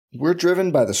We're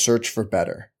driven by the search for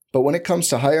better. But when it comes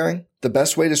to hiring, the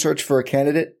best way to search for a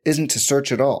candidate isn't to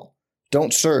search at all.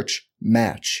 Don't search,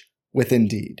 match with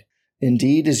Indeed.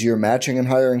 Indeed is your matching and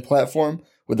hiring platform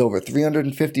with over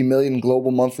 350 million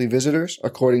global monthly visitors,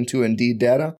 according to Indeed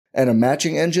data, and a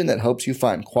matching engine that helps you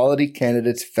find quality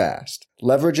candidates fast.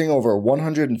 Leveraging over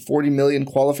 140 million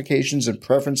qualifications and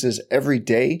preferences every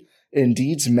day,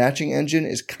 Indeed's matching engine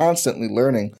is constantly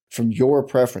learning from your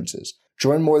preferences.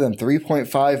 Join more than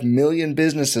 3.5 million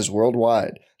businesses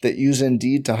worldwide that use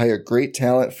Indeed to hire great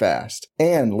talent fast.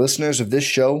 And listeners of this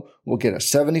show will get a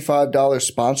 $75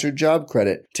 sponsored job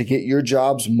credit to get your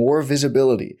jobs more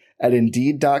visibility at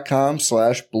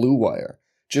Indeed.com/Blue Wire.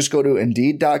 Just go to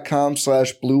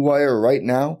Indeed.com/Blue Wire right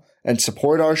now and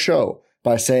support our show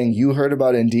by saying you heard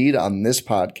about Indeed on this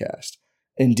podcast.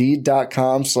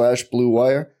 Indeed.com/Blue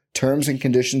Wire. Terms and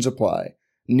conditions apply.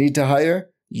 Need to hire?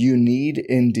 You need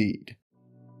Indeed.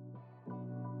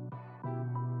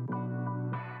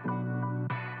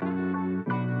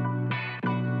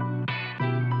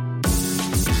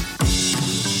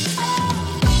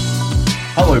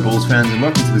 Hello Bulls fans and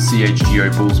welcome to the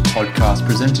CHGO Bulls podcast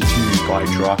presented to you by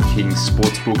DraftKings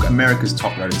Sportsbook, America's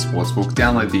top-rated sportsbook.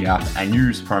 Download the app and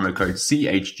use promo code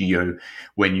CHGO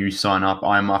when you sign up.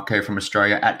 I'm Mark K from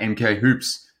Australia at MK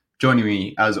Hoops. Joining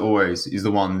me, as always, is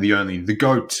the one, the only, the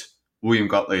GOAT, William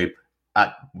Gottlieb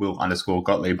at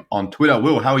Will_Gottlieb on Twitter.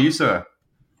 Will, how are you, sir?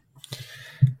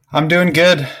 I'm doing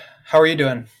good. How are you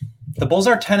doing? The Bulls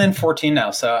are 10-14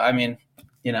 now, so I mean,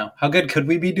 you know, how good could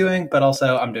we be doing? But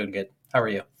also, I'm doing good. How are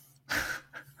you?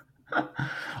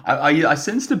 I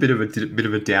sensed a bit of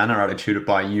a downer attitude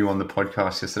by you on the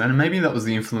podcast yesterday, and maybe that was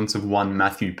the influence of one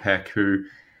Matthew Peck, who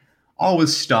I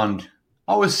was stunned.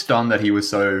 I was stunned that he was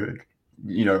so,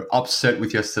 upset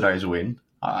with yesterday's win.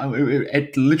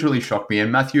 It literally shocked me.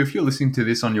 And Matthew, if you're listening to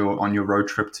this on your road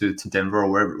trip to Denver or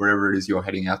wherever it is you're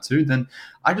heading out to, then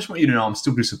I just want you to know I'm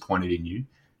still disappointed in you.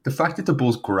 The fact that the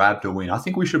Bulls grabbed a win, I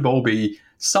think we should all be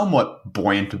somewhat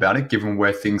buoyant about it, given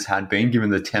where things had been, given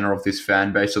the tenor of this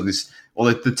fan base, or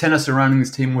the tenor surrounding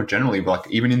this team more generally. Like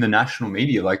even in the national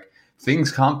media, like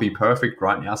things can't be perfect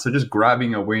right now. So just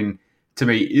grabbing a win to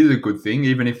me is a good thing,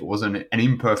 even if it wasn't an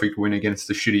imperfect win against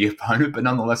a shitty opponent. But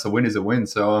nonetheless, a win is a win.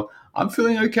 So I'm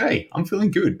feeling okay. I'm feeling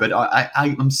good. But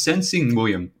I'm sensing,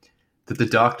 William, that the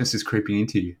darkness is creeping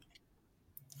into you.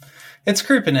 It's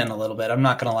creeping in a little bit. I'm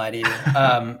not going to lie to you.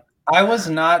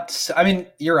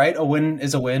 You're right. A win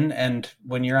is a win. And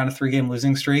when you're on a 3-game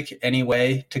losing streak, any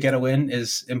way to get a win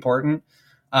is important.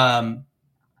 That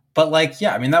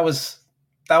was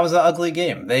an ugly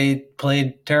game. They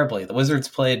played terribly. The Wizards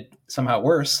played somehow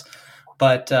worse.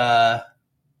 But, I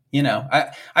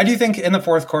do think in the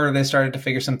fourth quarter, they started to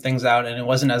figure some things out, and it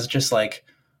wasn't as just like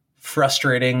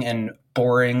frustrating and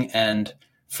boring and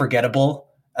forgettable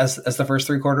as the first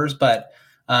 3 quarters. But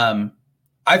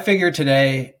I figured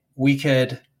today we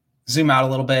could zoom out a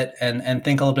little bit and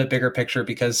think a little bit bigger picture,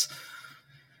 because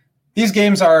these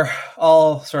games are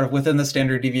all sort of within the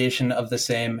standard deviation of the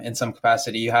same in some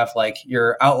capacity. You have like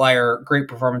your outlier great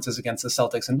performances against the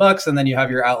Celtics and Bucks, and then you have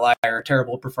your outlier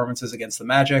terrible performances against the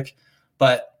Magic.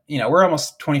 But, we're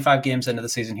almost 25 games into the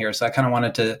season here. So I kind of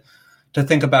wanted to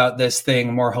think about this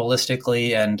thing more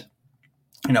holistically, and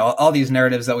all these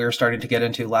narratives that we were starting to get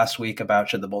into last week about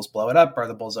should the Bulls blow it up? Are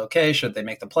the Bulls okay? Should they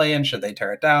make the play-in? Should they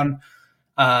tear it down?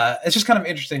 It's just kind of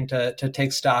interesting to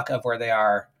take stock of where they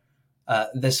are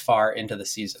this far into the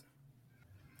season.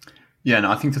 Yeah,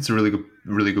 no, I think that's a really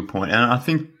good point. And I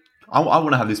think I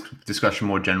want to have this discussion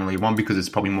more generally. One, because it's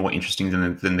probably more interesting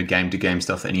than the game-to-game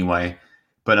stuff anyway.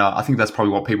 But I think that's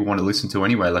probably what people want to listen to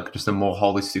anyway, like just a more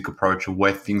holistic approach of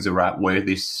where things are at, where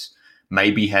this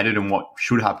may be headed and what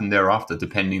should happen thereafter,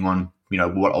 depending on,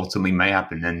 what ultimately may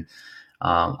happen. And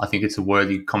I think it's a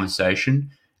worthy conversation.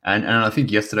 And I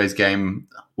think yesterday's game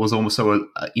was also,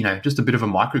 just a bit of a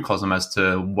microcosm as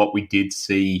to what we did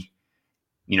see,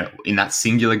 in that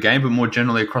singular game, but more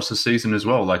generally across the season as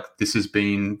well. Like this has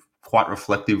been quite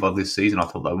reflective of this season. I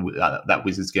thought that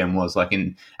Wizards game was like,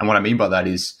 and what I mean by that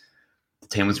is the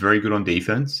team was very good on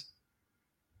defense,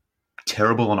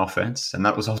 terrible on offense, and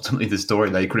that was ultimately the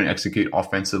story. They couldn't execute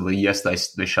offensively. Yes, they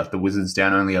shut the Wizards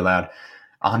down, only allowed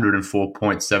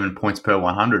 104.7 points per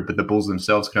 100, but the Bulls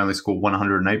themselves could only score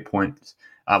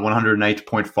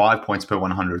 108.5 points per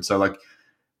 100. So like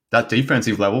that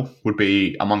defensive level would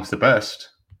be amongst the best.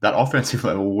 That offensive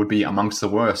level would be amongst the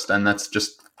worst, and that's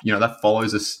just that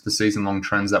follows the season-long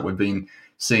trends that we've been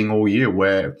seeing all year,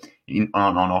 where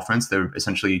on offense they're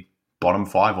essentially bottom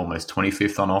 5, almost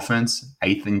 25th on offense,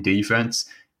 8th in defense.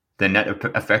 The net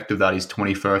effect of that is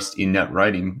 21st in net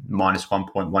rating, minus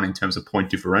 1.1 in terms of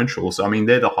point differential. So, I mean,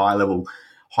 they're the high-level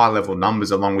high level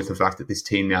numbers, along with the fact that this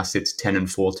team now sits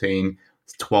 10-14,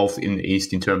 12th in the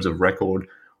East in terms of record,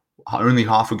 only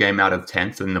half a game out of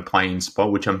 10th in the playing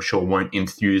spot, which I'm sure won't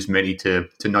enthuse many to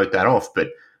note that off. But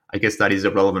I guess that is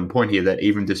a relevant point here, that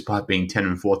even despite being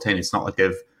 10-14, it's not like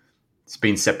it's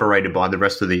been separated by the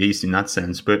rest of the East in that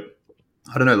sense. But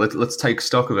I don't know, let's take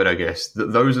stock of it, I guess.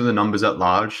 Those are the numbers at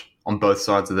large on both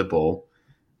sides of the ball.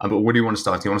 But where do you want to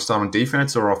start? Do you want to start on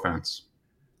defense or offense?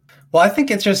 Well, I think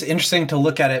it's just interesting to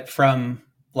look at it from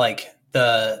like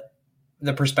the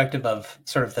perspective of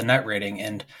sort of the net rating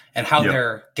and how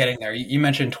they're getting there. You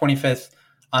mentioned 25th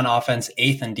on offense,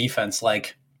 8th in defense.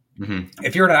 Like,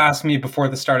 if you were to ask me before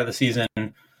the start of the season,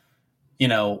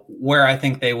 where I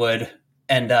think they would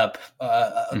end up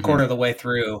a quarter of the way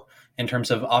through in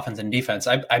terms of offense and defense,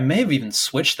 I may have even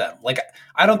switched them. Like,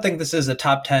 I don't think this is a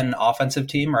top 10 offensive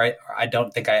team, right? I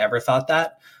don't think I ever thought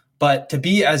that. But to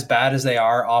be as bad as they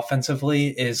are offensively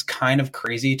is kind of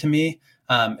crazy to me.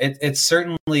 It's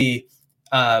certainly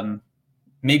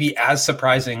maybe as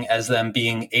surprising as them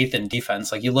being 8th in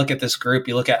defense. Like, you look at this group,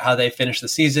 you look at how they finished the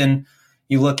season,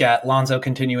 you look at Lonzo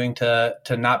continuing to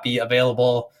not be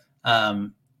available,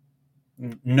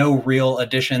 no real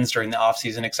additions during the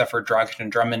offseason except for Dragic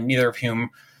and Drummond, neither of whom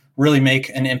really make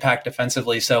an impact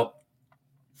defensively. So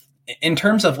in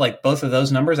terms of like both of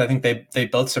those numbers, I think they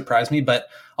both surprise me, but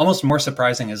almost more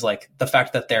surprising is like the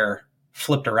fact that they're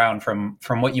flipped around from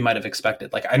what you might have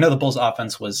expected. Like, I know the Bulls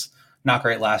offense was not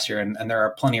great last year, and there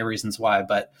are plenty of reasons why,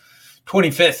 but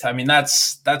 25th, I mean,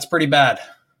 that's pretty bad.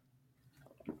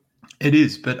 It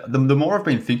is, but the more I've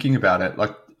been thinking about it,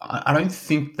 like, I don't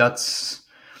think they're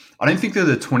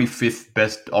the 25th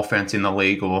best offense in the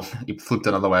league, or flipped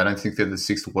another way, I don't think they're the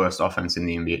 6th worst offense in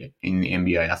the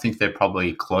NBA. I think they're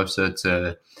probably closer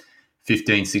to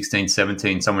 15, 16,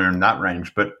 17, somewhere in that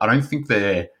range. But I don't think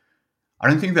they're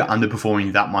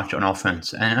underperforming that much on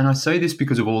offense. And I say this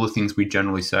because of all the things we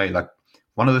generally say. Like,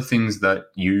 one of the things that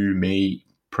you, me,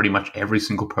 pretty much every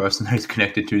single person that is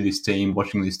connected to this team,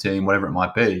 watching this team, whatever it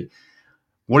might be,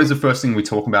 what is the first thing we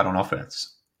talk about on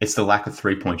offense? It's the lack of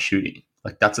three-point shooting.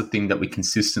 Like, that's a thing that we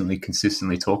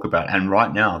consistently talk about. And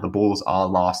right now, the Bulls are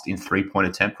last in three-point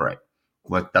attempt rate.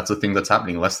 Like, that's a thing that's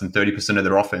happening. Less than 30% of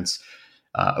their offense,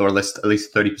 or at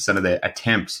least 30% of their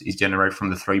attempts is generated from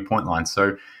the three-point line.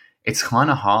 So it's kind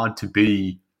of hard to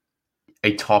be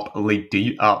a top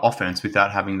elite offense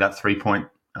without having that three-point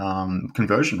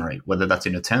conversion rate, whether that's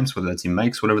in attempts, whether that's in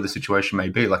makes, whatever the situation may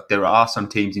be. Like, there are some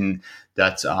teams in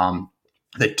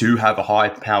that do have a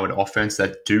high-powered offense,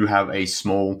 that do have a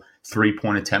small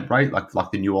three-point attempt rate, like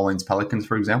the New Orleans Pelicans,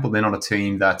 for example. They're not a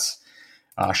team that's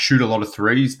shoot a lot of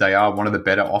threes. They are one of the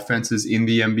better offenses in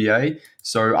the NBA.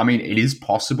 So, I mean, it is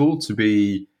possible to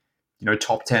be,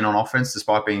 top 10 on offense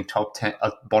despite being top 10,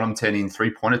 bottom 10 in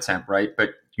three-point attempt rate.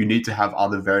 But you need to have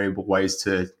other variable ways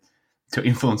to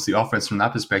influence the offense from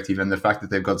that perspective. And the fact that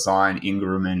they've got Zion,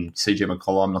 Ingram, and CJ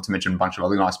McCollum, not to mention a bunch of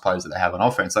other nice players that they have on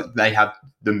offense, like, they have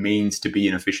the means to be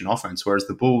an efficient offense. Whereas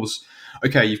the Bulls,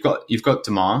 okay, you've got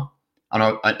DeMar,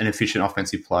 an efficient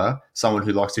offensive player, someone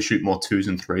who likes to shoot more twos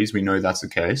and threes. We know that's the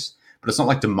case. But it's not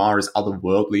like DeMar is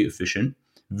otherworldly efficient.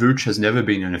 Vooch has never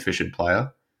been an efficient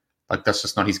player. Like, that's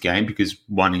just not his game, because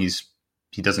one,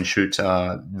 he doesn't shoot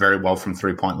very well from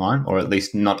three-point line, or at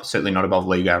least certainly not above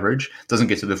league average. Doesn't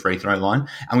get to the free throw line,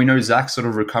 and we know Zach's sort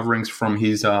of recovering from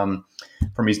his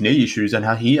knee issues and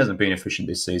how he hasn't been efficient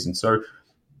this season. So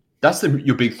that's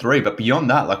your big three. But beyond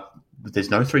that, like, there's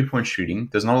no three-point shooting.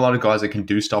 There's not a lot of guys that can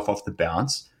do stuff off the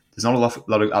bounce. There's not a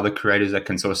lot of other creators that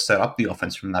can sort of set up the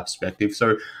offense from that perspective.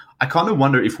 So I kind of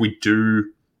wonder if we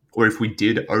do, or if we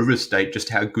did, overstate just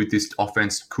how good this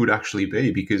offense could actually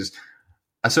be, because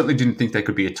I certainly didn't think they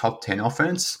could be a top 10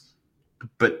 offense.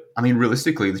 But, I mean,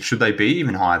 realistically, should they be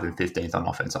even higher than 15th on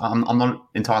offense? I'm not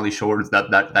entirely sure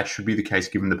that should be the case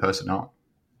given the personnel.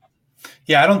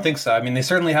 Yeah, I don't think so. I mean, they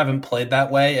certainly haven't played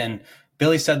that way. And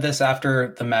Billy said this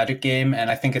after the Magic game, and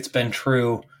I think it's been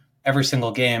true every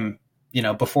single game,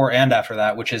 before and after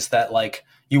that, which is that, like,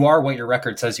 you are what your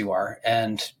record says you are.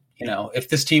 And, if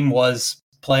this team was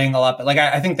playing a lot, like,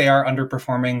 I think they are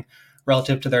underperforming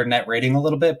relative to their net rating a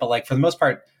little bit, but, like, for the most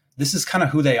part, this is kind of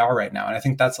who they are right now. And I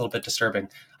think that's a little bit disturbing.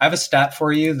 I have a stat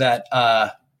for you that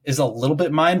is a little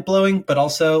bit mind blowing, but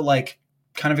also, like,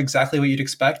 kind of exactly what you'd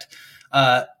expect.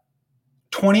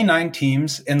 29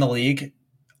 teams in the league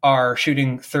are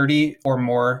shooting 30 or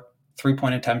more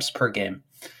three-point attempts per game.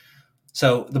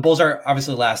 So the Bulls are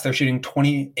obviously last. They're shooting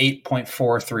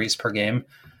 28.4 threes per game.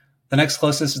 The next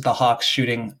closest is the Hawks,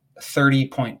 shooting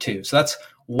 30.2. So that's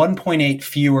 1.8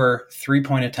 fewer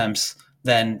three-point attempts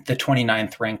than the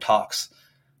 29th ranked Hawks.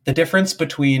 The difference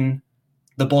between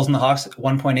the Bulls and the Hawks,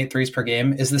 1.8 threes per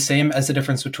game, is the same as the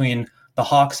difference between the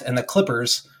Hawks and the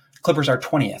Clippers. Clippers are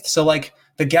 20th. So like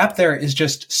the gap there is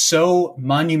just so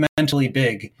monumentally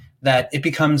big that it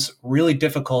becomes really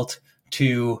difficult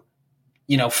to,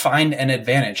 find an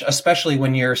advantage, especially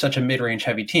when you're such a mid-range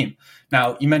heavy team.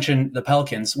 Now, you mentioned the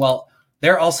Pelicans. Well,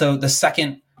 they're also the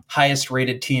second highest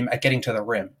rated team at getting to the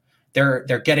rim.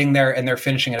 They're getting there and they're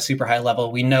finishing at a super high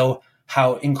level. We know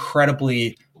how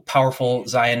incredibly powerful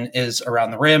Zion is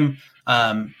around the rim.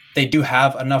 They do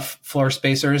have enough floor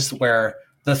spacers where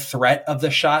the threat of the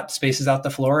shot spaces out the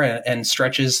floor and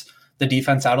stretches the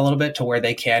defense out a little bit to where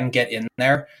they can get in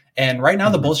there. And right now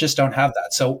the Bulls just don't have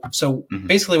that. So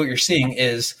basically what you're seeing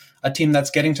is a team that's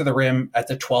getting to the rim at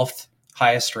the 12th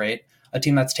highest rate, a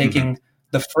team that's taking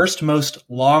the first most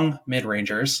long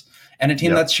mid-rangers, and a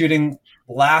team that's shooting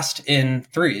last in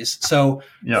threes. So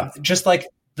just like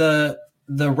the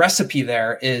recipe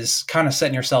there is kind of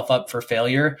setting yourself up for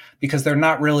failure, because they're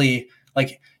not really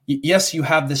like, yes, you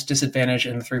have this disadvantage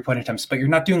in the 3-point attempts, but you're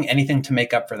not doing anything to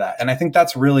make up for that. And I think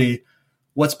that's really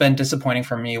what's been disappointing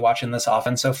for me watching this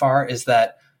offense so far, is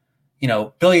that,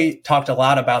 Billy talked a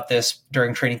lot about this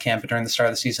during training camp and during the start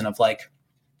of the season of like,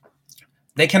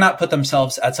 they cannot put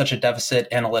themselves at such a deficit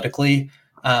analytically.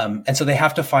 And so they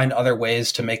have to find other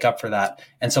ways to make up for that.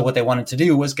 And so what they wanted to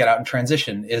do was get out in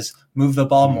transition, is move the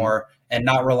ball more and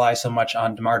not rely so much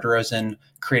on DeMar DeRozan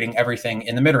creating everything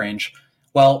in the mid-range.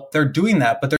 Well, they're doing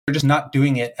that, but they're just not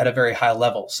doing it at a very high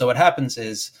level. So what happens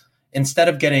is, instead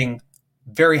of getting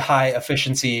very high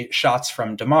efficiency shots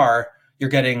from DeMar, you're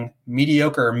getting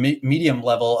mediocre or medium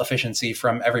level efficiency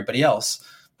from everybody else,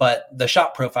 but the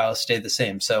shot profile stayed the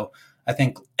same. So I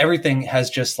think everything has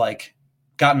just like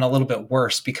gotten a little bit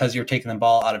worse because you're taking the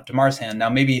ball out of DeMar's hand. Now,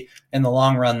 maybe in the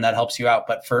long run that helps you out,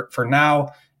 but for now,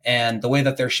 and the way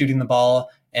that they're shooting the ball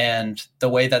and the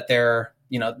way that they're,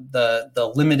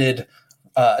 the limited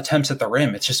attempts at the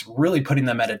rim, it's just really putting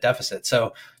them at a deficit.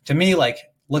 So to me, like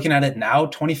looking at it now,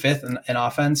 25th in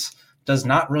offense does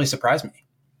not really surprise me.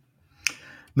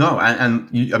 No,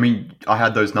 I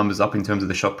had those numbers up in terms of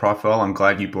the shot profile. I'm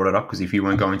glad you brought it up, because if you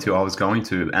weren't going to, I was going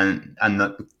to.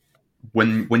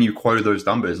 When you quoted those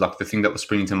numbers, like the thing that was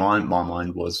springing to my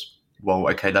mind was, well,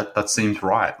 okay, that seems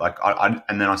right. Like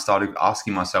and then I started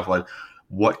asking myself, like,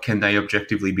 what can they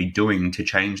objectively be doing to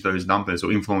change those numbers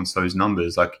or influence those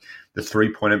numbers? Like the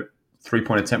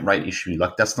 3-point attempt rate issue,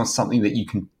 like that's not something that you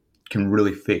can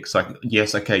really fix. Like,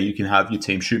 yes, okay, you can have your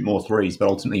team shoot more threes, but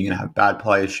ultimately you're going to have bad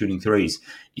players shooting threes.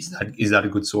 Is that a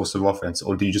good source of offense?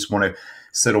 Or do you just want to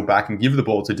settle back and give the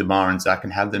ball to DeMar and Zach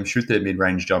and have them shoot their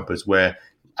mid-range jumpers, where,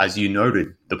 as you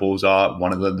noted, the Bulls are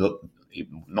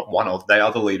they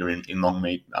are the leader in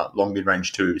long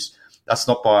mid-range twos. That's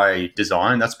not by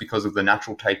design. That's because of the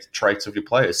natural traits of your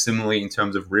players. Similarly, in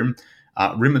terms of rim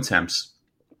attempts,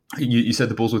 you said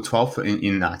the Bulls were 12th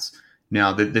in that.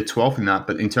 Now they're 12th in that,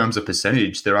 but in terms of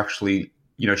percentage, they're actually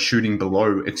shooting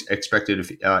below expected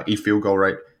field goal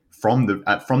rate from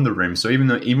the rim. So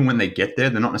even when they get there,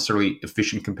 they're not necessarily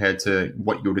efficient compared to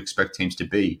what you would expect teams to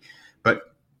be. But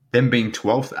them being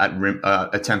 12th at rim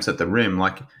attempts at the rim,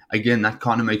 like, again, that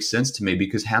kind of makes sense to me,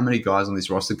 because how many guys on this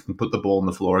roster can put the ball on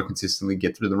the floor and consistently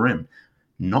get through the rim?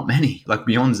 Not many. Like,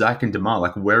 beyond Zach and DeMar,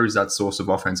 like, where is that source of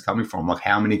offense coming from? Like,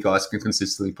 how many guys can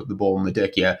consistently put the ball on the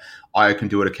deck? Yeah, Aya can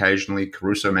do it occasionally.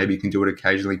 Caruso maybe can do it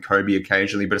occasionally. Kobe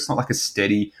occasionally. But it's not like a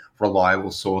steady,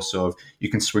 reliable source of, you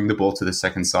can swing the ball to the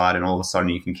second side and all of a sudden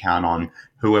you can count on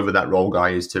whoever that role guy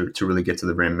is to really get to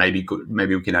the rim. Maybe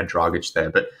we can add Dragic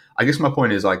there. But I guess my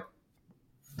point is, like,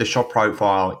 the shot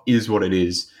profile is what it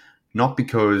is, not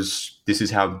because this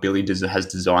is how Billy has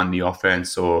designed the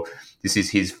offense or this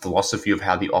is his philosophy of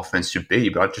how the offense should be,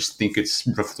 but I just think it's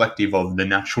reflective of the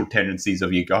natural tendencies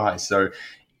of you guys. So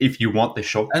if you want the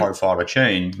shot profile to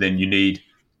change, then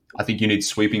I think you need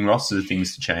sweeping rosters of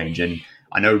things to change. And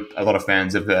I know a lot of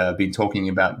fans have been talking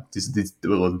about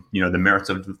the merits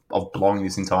of blowing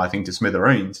this entire thing to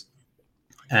smithereens.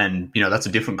 And, that's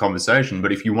a different conversation.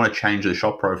 But if you want to change the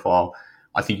shot profile,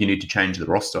 I think you need to change the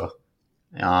roster.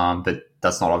 But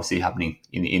that's not obviously happening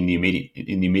in the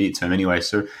immediate term anyway.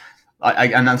 So,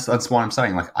 and that's why I'm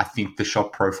saying, like, I think the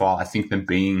shot profile, I think them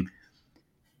being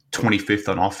 25th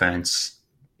on offense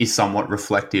is somewhat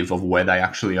reflective of where they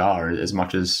actually are, as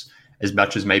much as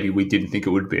maybe we didn't think it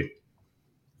would be.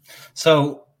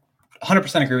 So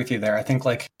 100% agree with you there. I think,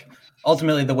 like,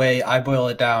 ultimately the way I boil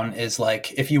it down is,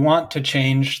 like, if you want to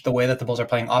change the way that the Bulls are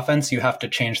playing offense, you have to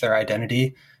change their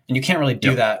identity. And you can't really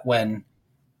do that when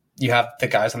you have the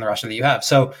guys on the roster that you have.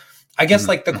 So I guess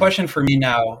like the question for me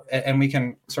now, and we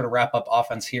can sort of wrap up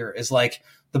offense here, is like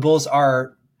the Bulls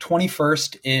are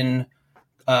 21st in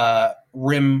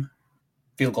rim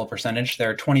field goal percentage.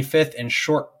 They're 25th in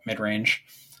short mid-range,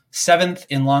 7th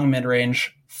in long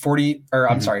mid-range,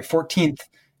 14th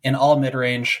in all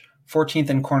mid-range, 14th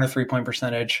in corner three-point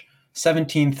percentage,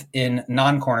 17th in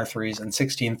non-corner threes, and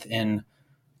 16th in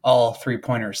all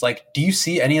three-pointers. Like, do you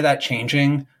see any of that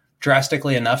changing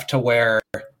drastically enough to where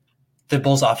the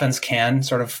Bulls offense can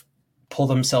sort of pull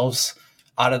themselves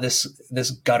out of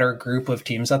this gutter group of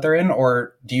teams that they're in?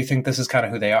 Or do you think this is kind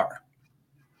of who they are?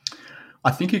 I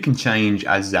think it can change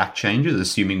as Zach changes,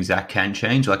 assuming Zach can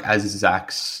change. Like, as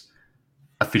Zach's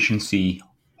efficiency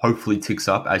hopefully ticks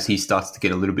up, as he starts to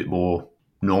get a little bit more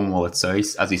normal, let's say,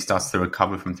 as he starts to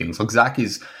recover from things. Like, Zach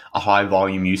is a high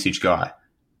volume usage guy.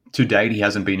 To date, he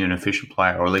hasn't been an efficient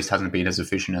player, or at least hasn't been as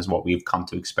efficient as what we've come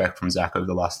to expect from Zach over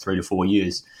the last 3 to 4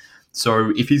 years.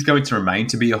 So if he's going to remain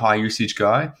to be a high usage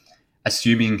guy,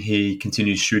 assuming he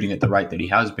continues shooting at the rate that he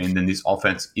has been, then this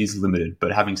offense is limited.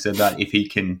 But having said that, if he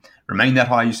can remain that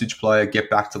high usage player, get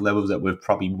back to levels that we've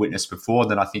probably witnessed before,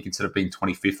 then I think instead of being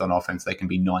 25th on offense, they can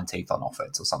be 19th on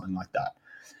offense or something like that.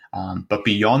 But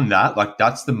beyond that, like,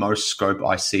 that's the most scope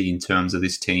I see in terms of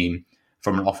this team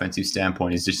from an offensive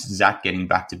standpoint, is just Zach getting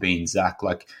back to being Zach.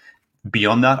 Like,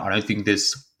 beyond that, I don't think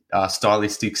there's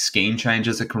stylistic scheme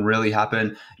changes that can really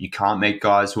happen. You can't make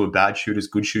guys who are bad shooters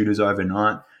good shooters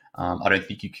overnight. I don't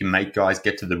think you can make guys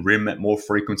get to the rim at more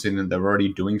frequency than they're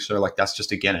already doing so. Like, that's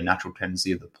just, again, a natural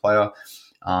tendency of the player.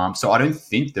 So I don't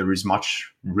think there is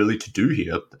much really to do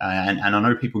here. And I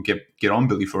know people get on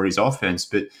Billy for his offense,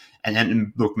 but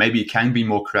and look, maybe it can be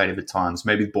more creative at times.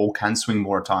 Maybe the ball can swing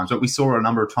more at times. But we saw a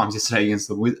number of times yesterday against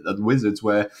the Wizards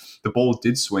where the ball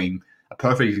did swing. A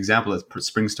perfect example that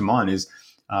springs to mind is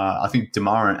I think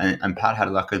DeMar and Pat had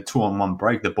like a 2-on-1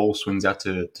 break. The ball swings out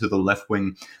to the left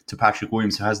wing to Patrick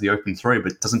Williams, who has the open three,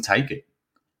 but doesn't take it.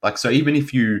 Like, so even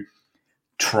if you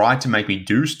try to make me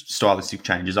do stylistic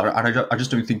changes, I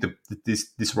just don't think that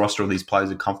this roster of these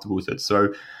players are comfortable with it.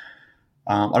 So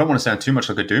I don't want to sound too much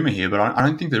like a doomer here, but I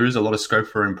don't think there is a lot of scope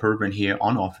for improvement here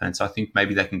on offense. I think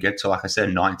maybe they can get to, like I said,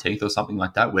 19th or something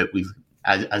like that, where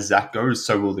as Zach goes,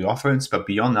 so will the offense. But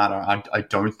beyond that, I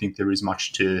don't think there is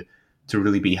much to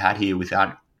really be had here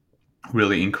without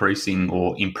really increasing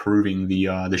or improving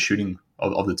the shooting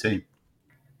of the team.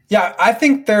 Yeah, I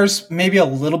think there's maybe a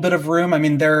little bit of room. I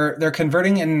mean, they're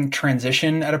converting in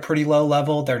transition at a pretty low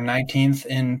level. They're 19th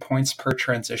in points per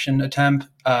transition attempt.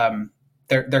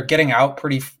 They're getting out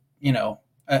pretty,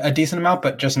 a decent amount,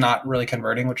 but just not really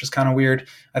converting, which is kind of weird.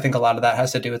 I think a lot of that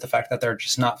has to do with the fact that they're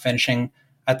just not finishing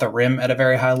at the rim at a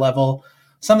very high level.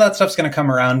 Some of that stuff's going to come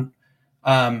around.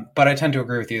 But I tend to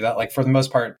agree with you that, like, for the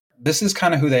most part, this is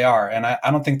kind of who they are. And I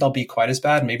don't think they'll be quite as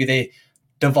bad. Maybe they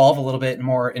devolve a little bit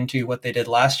more into what they did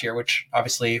last year, which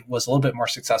obviously was a little bit more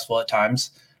successful at times,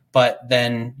 but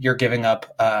then you're giving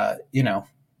up, a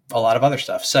lot of other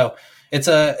stuff. So it's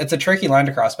a tricky line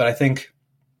to cross, but I think,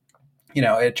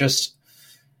 it just,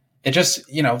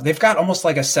 they've got almost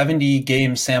like a 70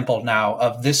 game sample now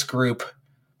of this group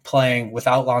playing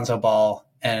without Lonzo Ball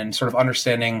and sort of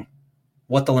understanding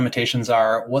what the limitations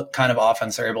are, what kind of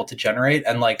offense they're able to generate.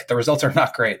 And, like, the results are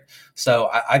not great. So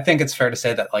I think it's fair to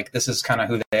say that, like, this is kind of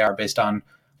who they are based on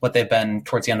what they've been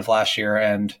towards the end of last year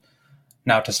and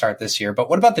now to start this year. But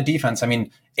what about the defense? I mean,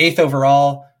 8th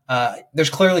overall, there's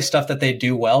clearly stuff that they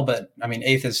do well, but I mean,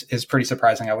 8th is pretty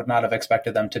surprising. I would not have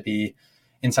expected them to be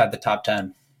inside the top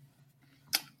 10.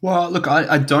 Well, look,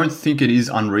 I don't think it is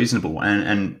unreasonable.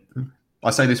 And I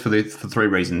say this for 3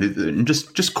 reasons,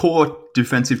 just core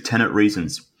defensive tenet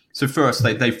reasons. So first,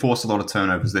 they force a lot of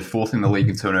turnovers. They're 4th in the league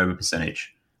in turnover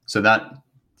percentage. So that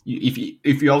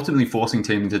if you're ultimately forcing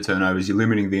teams into turnovers, you're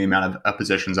limiting the amount of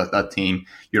possessions that team,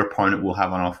 your opponent, will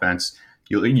have on offense.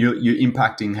 You're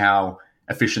impacting how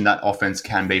efficient that offense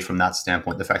can be from that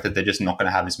standpoint. The fact that they're just not going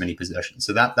to have as many possessions.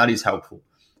 So that is helpful.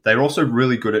 They're also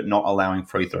really good at not allowing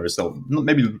free throws. So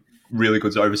maybe really good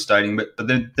is overstating, but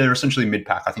they're essentially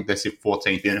mid-pack. I think they sit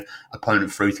 14th in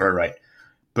opponent free throw rate.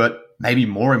 But maybe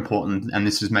more important, and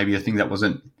this is maybe a thing that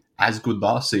wasn't as good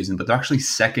last season, but they're actually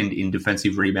 2nd in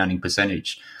defensive rebounding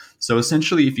percentage. So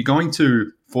essentially, if you're going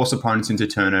to force opponents into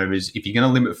turnovers, if you're going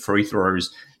to limit free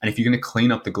throws, and if you're going to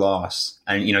clean up the glass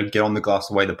and get on the glass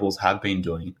the way the Bulls have been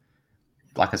doing,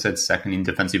 like I said, 2nd in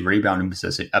defensive rebounding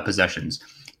possessions.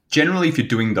 Generally, if you're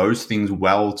doing those things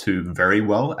well to very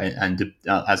well, and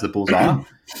as the Bulls are,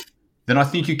 then I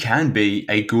think you can be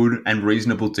a good and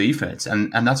reasonable defense.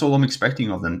 And that's all I'm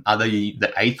expecting of them. Are they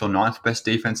the 8th or 9th best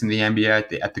defense in the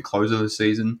NBA at the close of the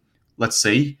season? Let's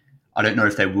see. I don't know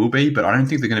if they will be, but I don't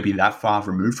think they're going to be that far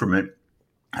removed from it.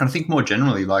 And I think more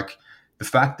generally, like, the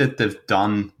fact that they've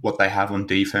done what they have on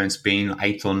defense, being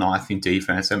 8th or 9th in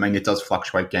defense, I mean, it does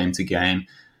fluctuate game to game.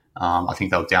 I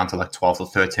think they were down to like 12th or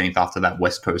 13th after that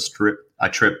West Coast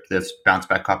trip. They've bounced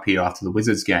back up here after the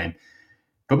Wizards game.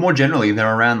 But more generally,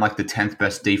 they're around like the 10th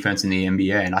best defense in the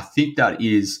NBA. And I think that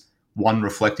is one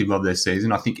reflective of their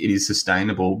season. I think it is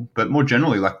sustainable. But more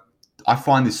generally, like I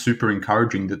find this super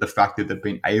encouraging that the fact that they've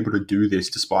been able to do this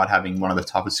despite having one of the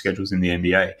toughest schedules in the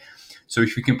NBA. So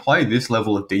if you can play this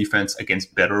level of defense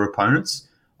against better opponents,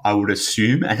 I would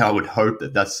assume and I would hope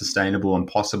that that's sustainable and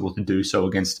possible to do so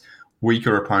against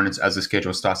weaker opponents as the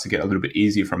schedule starts to get a little bit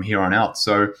easier from here on out.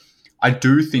 So I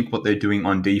do think what they're doing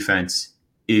on defense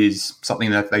is something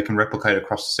that they can replicate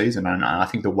across the season. And I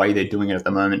think the way they're doing it at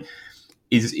the moment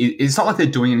is it's not like they're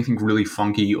doing anything really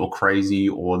funky or crazy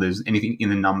or there's anything in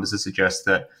the numbers that suggests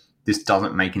that this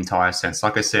doesn't make entire sense.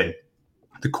 Like I said,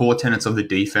 the core tenets of the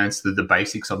defense, the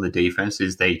basics of the defense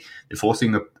is they're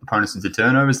forcing the opponents into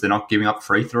turnovers, they're not giving up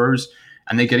free throws,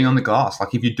 and they're getting on the glass.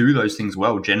 Like if you do those things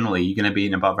well, generally you're going to be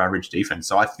an above average defense.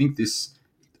 So I think this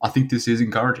is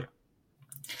encouraging.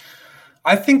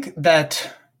 I think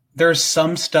that there's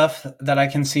some stuff that I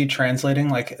can see translating,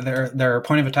 like their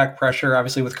point of attack pressure,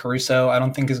 obviously with Caruso, I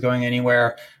don't think is going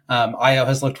anywhere. Io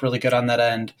has looked really good on that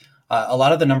end. A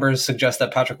lot of the numbers suggest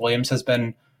that Patrick Williams has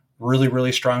been really,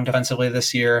 really strong defensively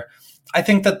this year. I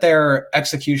think that their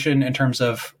execution in terms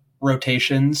of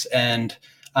rotations and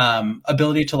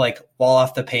ability to like wall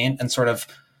off the paint and sort of,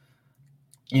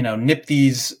 nip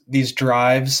these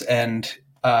drives and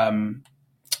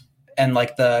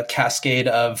like the cascade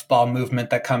of ball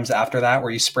movement that comes after that,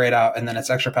 where you spray it out and then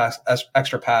it's extra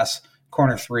pass,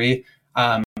 corner three.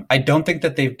 I don't think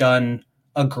that they've done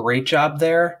a great job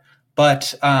there,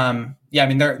 but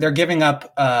they're giving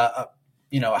up a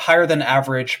higher than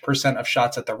average percent of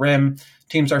shots at the rim.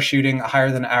 Teams are shooting a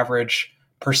higher than average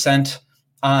percent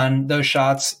on those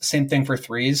shots. Same thing for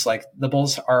threes. Like the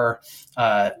Bulls are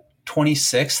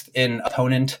 26th in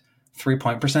opponent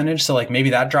 3-point percentage. So like maybe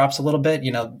that drops a little bit.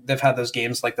 They've had those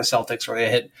games like the Celtics where they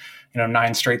hit,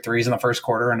 9 straight threes in the first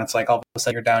quarter and it's like all of a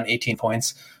sudden you're down 18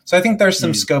 points. So I think there's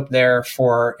some scope there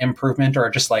for improvement or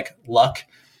just like luck.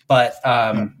 But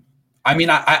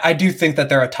I do think that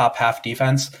they're a top half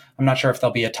defense. I'm not sure if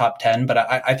they'll be a top 10, but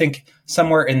I think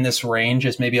somewhere in this range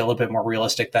is maybe a little bit more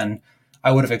realistic than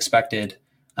I would have expected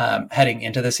heading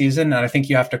into the season. And I think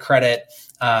you have to credit,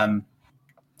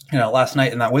 last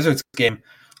night in that Wizards game,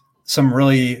 some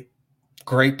really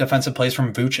great defensive plays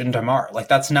from Vooch and DeMar. Like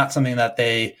that's not something that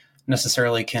they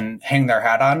necessarily can hang their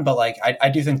hat on, but like I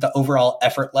do think the overall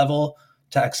effort level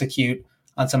to execute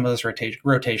on some of those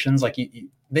rotations, like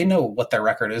they know what their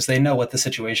record is, they know what the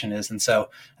situation is, and so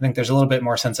I think there's a little bit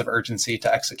more sense of urgency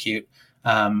to execute.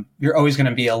 You're always going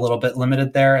to be a little bit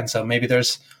limited there, and so maybe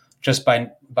there's just by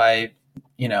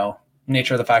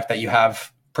nature of the fact that you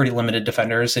have pretty limited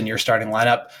defenders in your starting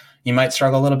lineup, you might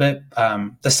struggle a little bit.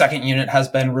 The second unit has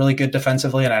been really good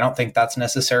defensively, and I don't think that's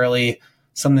necessarily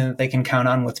something that they can count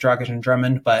on with Dragic and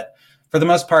Drummond. But for the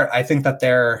most part, I think that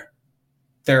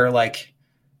their like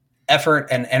effort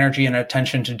and energy and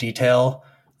attention to detail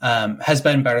has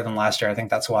been better than last year. I think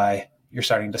that's why you're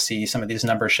starting to see some of these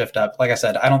numbers shift up. Like I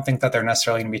said, I don't think that they're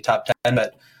necessarily going to be top 10,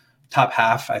 but top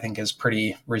half I think is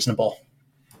pretty reasonable.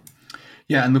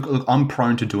 Yeah, and look, I'm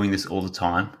prone to doing this all the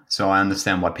time, so I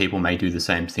understand why people may do the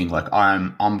same thing. Like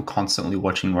I'm constantly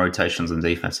watching rotations and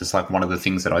defense. It's like one of the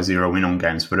things that I zero in on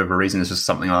games for whatever reason. It's just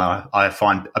something I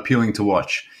find appealing to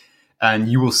watch. And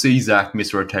you will see Zach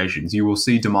miss rotations. You will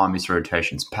see DeMar miss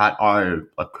rotations. Pat,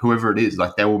 like whoever it is,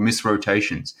 like they will miss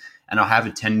rotations. And I have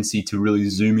a tendency to really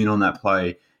zoom in on that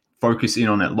play, focus in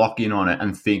on it, lock in on it,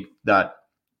 and think that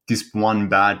this one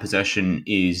bad possession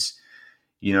is,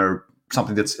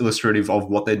 something that's illustrative of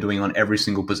what they're doing on every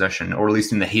single possession, or at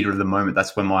least in the heat of the moment.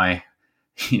 That's where my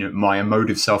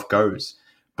emotive self goes.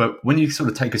 But when you sort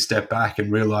of take a step back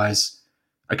and realize,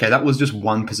 okay, that was just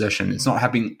one possession. It's not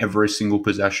happening every single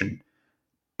possession.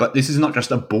 But this is not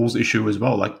just a Bulls issue as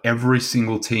well. Like every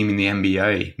single team in the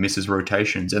NBA misses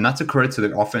rotations. And that's a credit to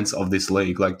the offense of this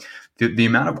league. Like the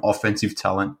amount of offensive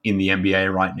talent in the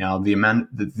NBA right now,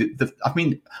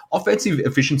 offensive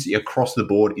efficiency across the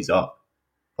board is up.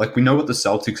 Like we know what the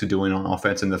Celtics are doing on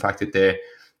offense and the fact that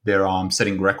they're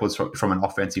setting records from an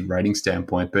offensive rating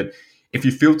standpoint. But if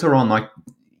you filter on like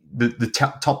the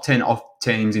top 10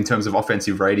 teams in terms of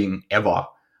offensive rating ever,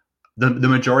 the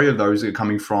majority of those are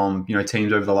coming from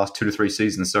teams over the last 2 to 3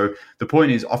 seasons. So the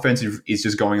point is, offensive is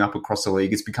just going up across the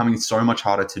league. It's becoming so much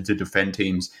harder to defend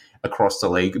teams across the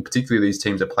league, particularly these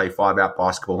teams that play 5-out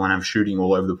basketball and have shooting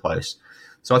all over the place.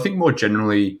 So I think more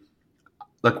generally,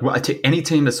 any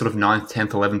team that's sort of 9th, 10th,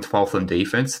 11th, 12th on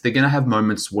defense, they're going to have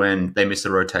moments when they miss a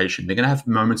rotation. They're going to have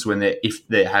moments when if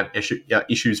they have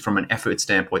issues from an effort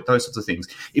standpoint, those sorts of things.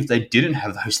 If they didn't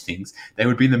have those things, they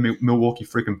would be the Milwaukee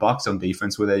freaking Bucks on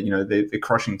defense, where they're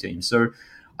crushing teams. So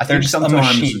I think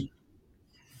sometimes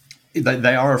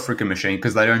they are a freaking machine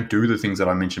because they don't do the things that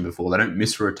I mentioned before. They don't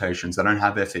miss rotations. They don't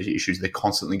have effort issues. They're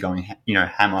constantly going,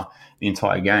 hammer the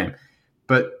entire game.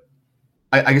 But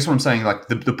I guess what I'm saying, like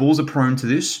the Bulls are prone to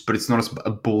this, but it's not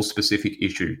a Bulls-specific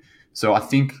issue. So I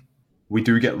think we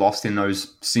do get lost in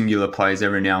those singular plays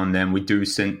every now and then. We do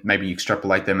maybe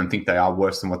extrapolate them and think they are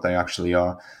worse than what they actually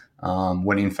are.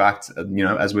 When in fact,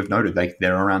 as we've noted,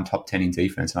 they're around top 10 in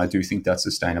defense, and I do think that's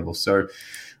sustainable. So,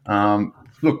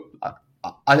 look,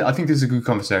 I think this is a good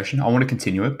conversation. I want to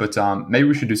continue it, but maybe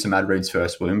we should do some ad reads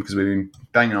first, William, because we've been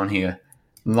banging on here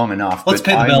long enough. Let's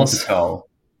pay the bills.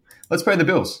 Let's pay the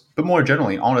bills. But more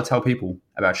generally, I want to tell people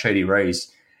about Shady Rays.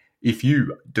 If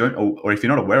you don't, or if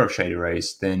you're not aware of Shady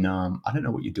Rays, then I don't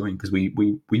know what you're doing, because we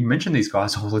mention these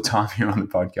guys all the time here on the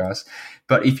podcast.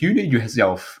 But if you need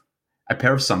yourself a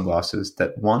pair of sunglasses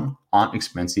that, one, aren't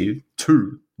expensive,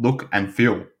 two, look and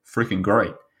feel freaking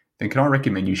great, then can I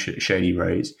recommend you Shady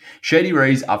Rays? Shady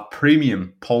Rays are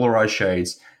premium polarized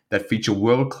shades that feature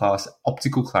world-class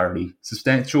optical clarity,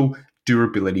 substantial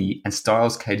durability, and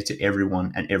styles cater to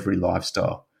everyone and every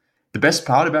lifestyle. The best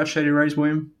part about Shady Rays,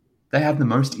 William, they have the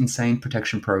most insane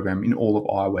protection program in all of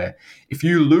eyewear. If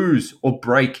you lose or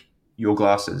break your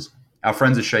glasses, our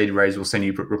friends at Shady Rays will send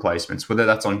you replacements, whether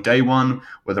that's on day 1,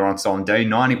 whether it's on day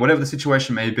 90, whatever the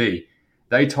situation may be.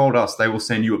 They told us they will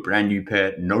send you a brand new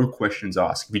pair, no questions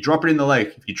asked. If you drop it in the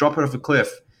lake, if you drop it off a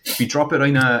cliff, if you drop it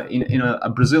in a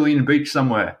Brazilian beach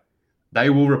somewhere, they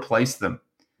will replace them.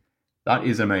 That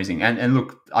is amazing. And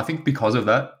look, I think because of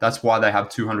that, that's why they have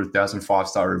 200,000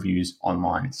 5-star reviews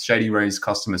online. Shady Rays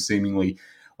customers seemingly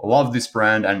love this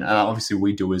brand, and obviously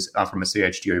we do as from a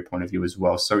CHGO point of view as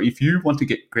well. So if you want to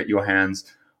get your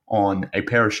hands on a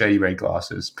pair of Shady Ray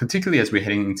glasses, particularly as we're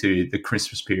heading into the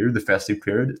Christmas period, the festive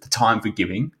period, the time for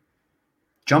giving,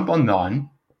 jump online,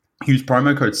 use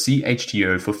promo code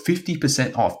CHGO for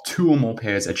 50% off 2 or more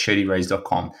pairs at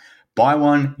shadyrays.com. Buy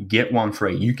one, get one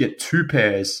free. You get 2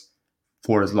 pairs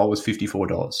for as low as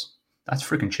 $54. That's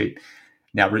freaking cheap.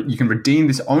 Now, you can redeem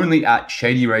this only at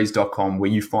shadyrays.com, where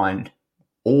you find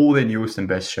all their newest and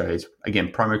best shades.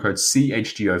 Again, promo code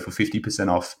CHGO for 50%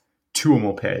 off 2 or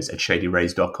more pairs at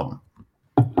shadyrays.com.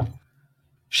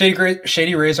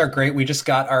 Shady Rays are great. We just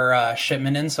got our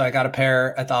shipment in, so I got a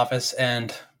pair at the office,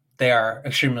 and they are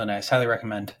extremely nice. Highly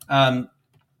recommend.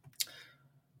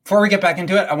 Before we get back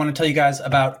into it, I want to tell you guys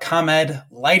about ComEd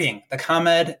Lighting. The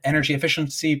ComEd Energy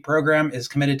Efficiency Program is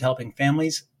committed to helping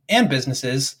families and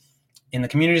businesses in the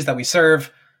communities that we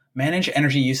serve manage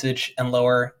energy usage and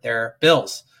lower their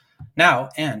bills now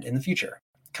and in the future.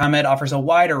 ComEd offers a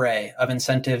wide array of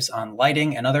incentives on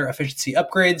lighting and other efficiency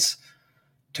upgrades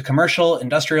to commercial,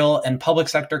 industrial, and public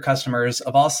sector customers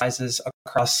of all sizes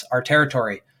across our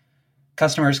territory.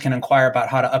 Customers can inquire about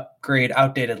how to upgrade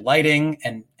outdated lighting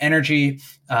and energy,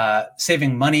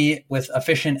 saving money with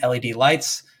efficient LED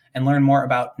lights, and learn more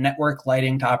about network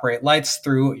lighting to operate lights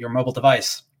through your mobile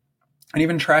device, and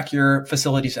even track your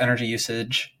facility's energy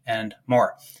usage and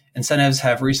more. Incentives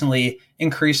have recently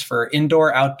increased for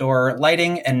indoor, outdoor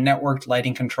lighting and networked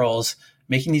lighting controls,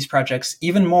 making these projects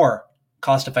even more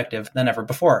cost-effective than ever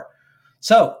before.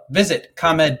 So visit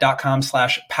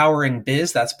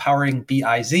ComEd.com/poweringbiz, that's powering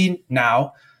B-I-Z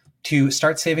now, to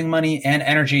start saving money and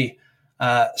energy.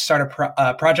 Start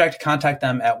a project, contact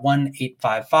them at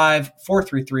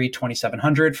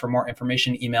 1-855-433-2700. For more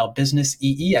information, email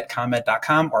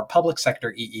businessee@comed.com or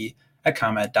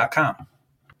publicsectoree@comed.com.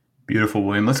 Beautiful,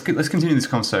 William. Let's continue this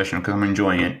conversation because I'm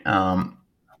enjoying it. Now,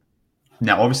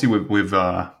 obviously, we've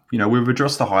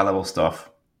addressed the high level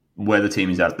stuff, where the team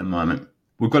is at the moment.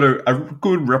 We've got a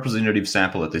good representative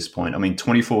sample at this point. I mean,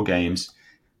 24 games.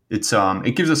 It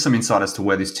gives us some insight as to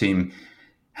where this team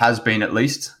has been, at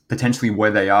least potentially where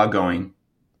they are going.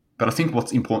 But I think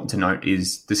what's important to note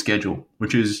is the schedule,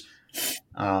 which is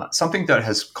something that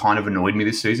has kind of annoyed me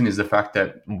this season, is the fact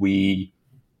that we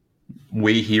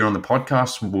here on the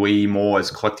podcast, we more as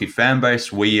a collective fan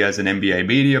base, we as an NBA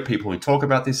media, people who talk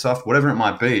about this stuff, whatever it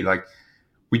might be, like,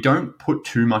 we don't put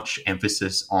too much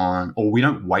emphasis on, or we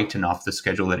don't weight enough the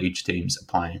schedule that each team's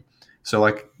playing. So,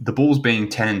 like, the Bulls being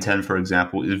 10-10, for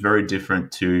example, is very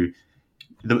different to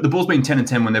the Bulls being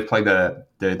 10-10 when they've played the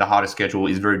hardest schedule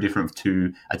is very different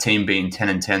to a team being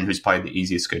 10-10 who's played the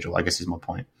easiest schedule, I guess is my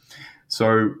point.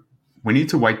 So we need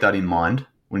to weight that in mind.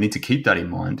 We need to keep that in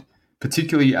mind,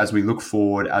 particularly as we look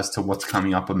forward as to what's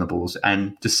coming up on the Bulls.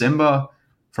 And December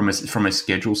from a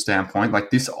schedule standpoint, like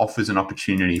this offers an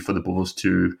opportunity for the Bulls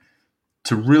to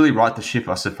really right the ship,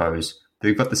 I suppose.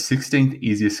 They've got the 16th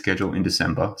easiest schedule in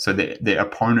December, so their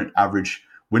opponent average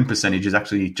win percentage is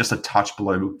actually just a touch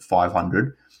below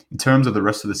 500. In terms of the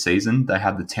rest of the season, they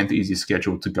have the 10th easiest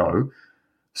schedule to go.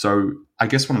 So I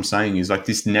guess what I'm saying is like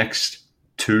this next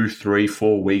 2, 3,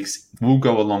 4 weeks will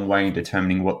go a long way in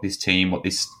determining what this team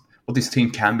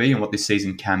can be and what this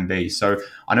season can be. So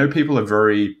I know people are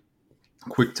very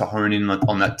quick to hone in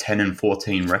on that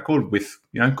 10-14 record with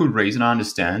good reason. I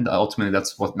understand. Ultimately,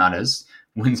 that's what matters.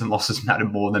 Wins and losses matter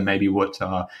more than maybe what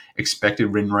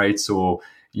expected win rates or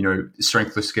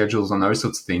strength of schedules and those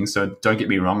sorts of things. So don't get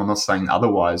me wrong. I'm not saying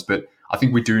otherwise, but I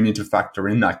think we do need to factor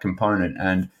in that component.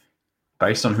 And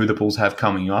based on who the Bulls have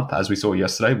coming up, as we saw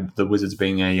yesterday, the Wizards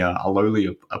being a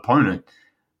lowly opponent,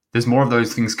 there's more of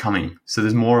those things coming. So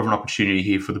there's more of an opportunity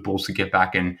here for the Bulls to get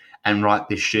back and right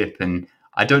this ship. And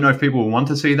I don't know if people will want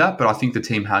to see that, but I think the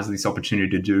team has this opportunity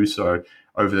to do so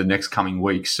over the next coming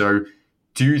weeks. So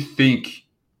do you think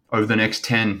over the next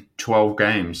 10, 12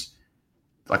 games,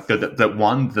 like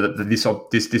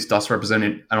this does represent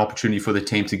an opportunity for the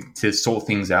team to sort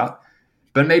things out?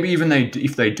 But maybe even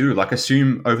if they do, like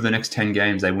assume over the next 10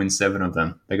 games, they win 7 of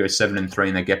them. They go 7-3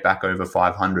 and they get back over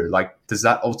 500. Like, does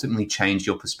that ultimately change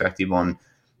your perspective on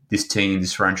this team,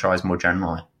 this franchise more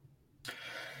generally?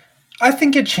 I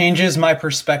think it changes my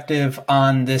perspective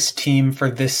on this team for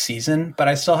this season, but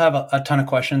I still have a ton of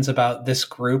questions about this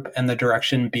group and the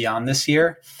direction beyond this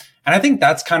year. And I think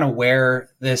that's kind of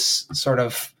where this sort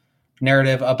of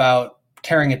narrative about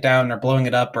tearing it down or blowing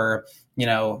it up or,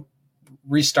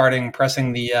 restarting,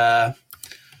 pressing the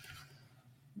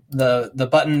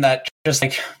button that just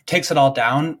like takes it all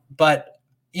down. But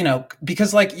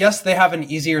because yes, they have an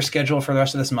easier schedule for the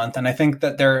rest of this month, and I think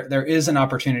that there is an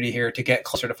opportunity here to get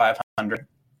closer to 500.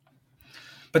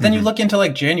 But then you look into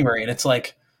January, and it's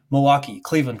like Milwaukee,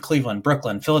 Cleveland,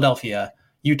 Brooklyn, Philadelphia,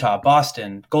 Utah,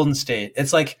 Boston, Golden State.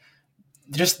 It's like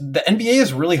just the NBA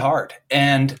is really hard,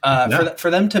 and for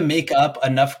them to make up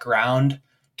enough ground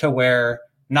to where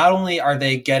not only are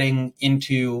they getting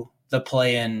into the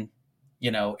play-in,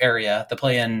 area, the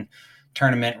play-in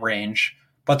tournament range,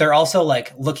 but they're also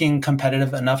looking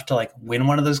competitive enough to win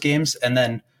one of those games, and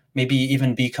then maybe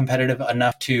even be competitive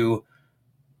enough to,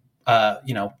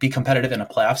 be competitive in a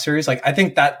playoff series. I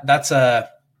think that's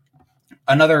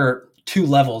another 2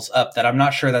 levels up that I'm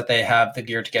not sure that they have the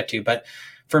gear to get to. But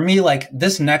for me,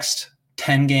 this next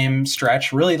 10 game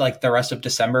stretch, really the rest of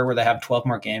December where they have 12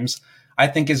 more games, I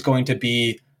think is going to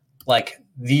be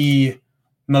the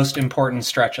most important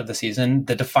stretch of the season,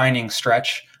 the defining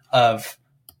stretch of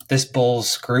this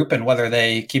Bulls group and whether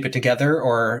they keep it together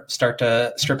or start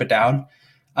to strip it down.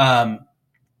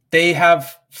 They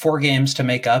have 4 games to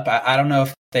make up. I don't know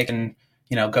if they can,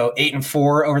 go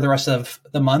 8-4 over the rest of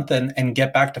the month and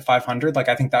get back to 500.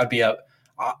 I think that would be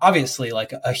obviously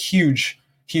a huge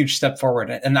step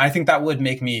forward. And I think that would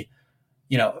make me,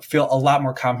 feel a lot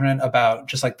more confident about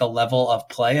just the level of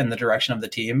play and the direction of the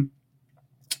team.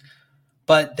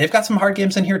 But they've got some hard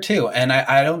games in here too. And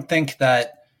I don't think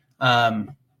that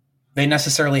they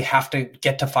necessarily have to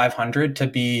get to 500 to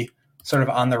be sort of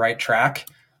on the right track.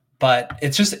 But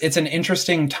it's an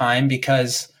interesting time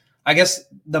because I guess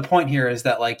the point here is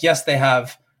that yes, they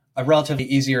have a relatively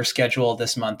easier schedule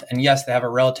this month. And yes, they have a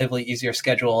relatively easier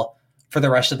schedule for the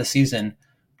rest of the season.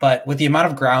 But with the amount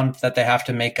of ground that they have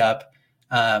to make up,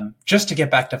 just to get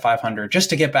back to 500, just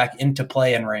to get back into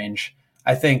play-in range,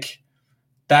 I think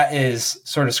that is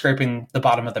sort of scraping the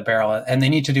bottom of the barrel. And they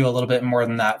need to do a little bit more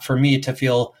than that for me to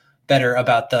feel better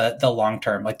about the long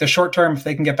term. The short term, if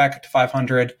they can get back to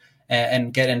 500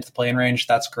 and get into the play-in range,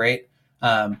 that's great.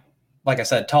 Like I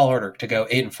said, tall order to go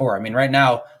 8-4. I mean, right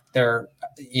now their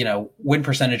win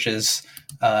percentage is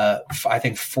I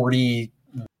think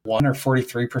 41 or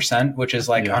 43%, which is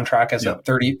on track as a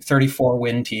 34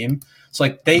 win team. So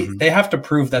they have to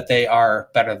prove that they are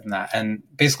better than that. And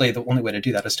basically the only way to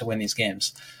do that is to win these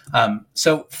games.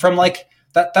 So from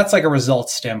that's a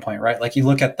results standpoint, right? You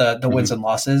look at the wins and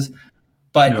losses,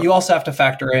 but you also have to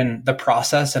factor in the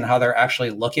process and how they're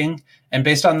actually looking. And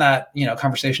based on that,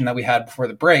 conversation that we had before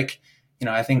the break,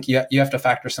 I think you have to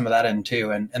factor some of that in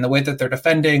too. And the way that they're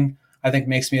defending, I think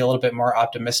makes me a little bit more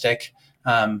optimistic.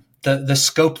 The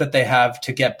scope that they have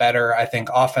to get better, I think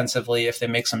offensively, if they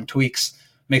make some tweaks,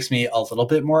 makes me a little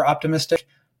bit more optimistic.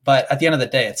 But at the end of the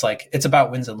day, it's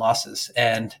about wins and losses.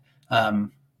 And,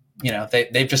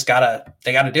 they've just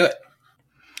they gotta do it.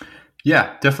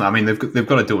 Yeah, definitely. I mean, they've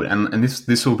got to do it. And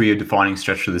this will be a defining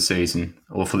stretch for the season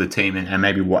or for the team and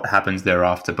maybe what happens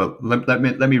thereafter. But let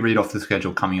me read off the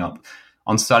schedule coming up.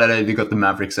 On Saturday, they've got the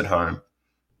Mavericks at home.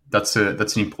 that's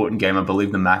an important game. I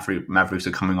believe the Mavericks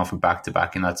are coming off a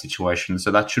back-to-back in that situation, so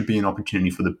that should be an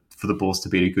opportunity for the Bulls to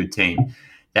beat a good team.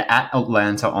 They're at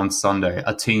Atlanta on Sunday,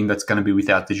 a team that's going to be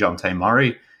without DeJounte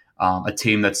Murray, a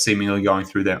team that's seemingly going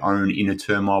through their own inner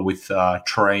turmoil with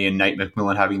Trey and Nate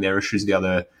McMillan having their issues the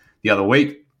other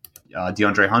week.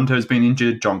 DeAndre Hunter has been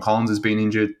injured. John Collins has been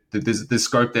injured. There's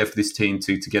scope there for this team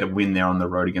to get a win there on the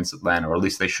road against Atlanta, or at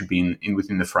least they should be in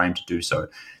within the frame to do so.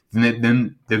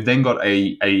 Then they've then got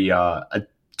a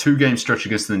 2-game stretch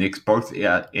against the Knicks, both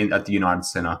at the United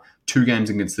Center. 2 games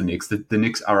against the Knicks. The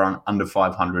Knicks are under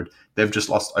 500. They've just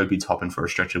lost Obi Toppin for a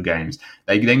stretch of games.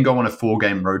 They then go on a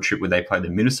 4-game road trip where they play the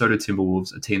Minnesota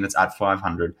Timberwolves, a team that's at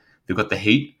 500. They've got the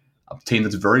Heat, a team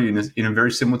that's in a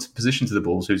very similar position to the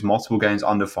Bulls, who's multiple games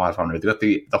under 500. They've got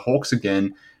the Hawks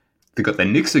again. They've got the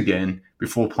Knicks again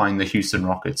before playing the Houston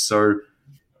Rockets. So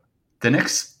the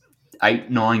next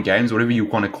 8-9 games, whatever you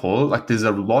want to call it, like there's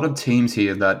a lot of teams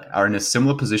here that are in a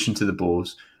similar position to the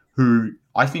Bulls, who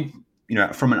I think,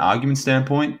 from an argument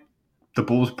standpoint, the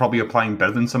Bulls probably are playing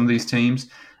better than some of these teams,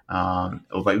 or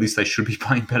at least they should be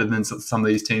playing better than some of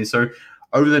these teams. So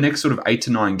over the next sort of 8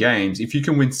 to 9 games, if you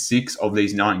can win 6 of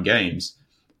these 9 games,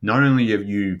 not only have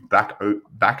you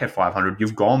back at 500,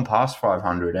 you've gone past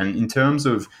 500. And in terms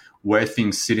of where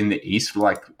things sit in the East,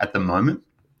 like at the moment,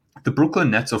 the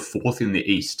Brooklyn Nets are 4th in the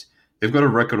East. They've got a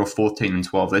record of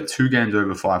 14-12. They're 2 games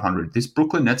over 500. This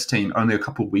Brooklyn Nets team only a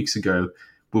couple of weeks ago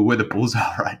were where the Bulls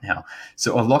are right now.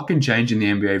 So a lot can change in the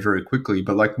NBA very quickly.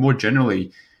 But like more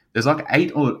generally, there's like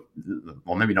 8 or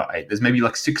maybe not 8. There's maybe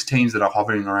like 6 teams that are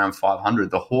hovering around 500.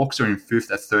 The Hawks are in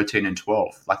 5th at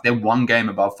 13-12. Like they're 1 game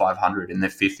above 500 and they're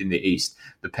 5th in the East.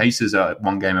 The Pacers are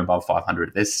 1 game above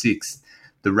 500. They're 6th.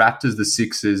 The Raptors, the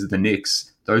Sixers, the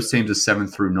Knicks, those teams are 7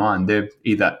 through 9. They're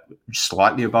either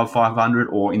slightly above 500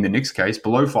 or in the Knicks case,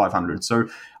 below 500. So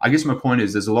I guess my point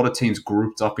is there's a lot of teams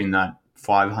grouped up in that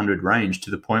 500 range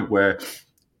to the point where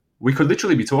we could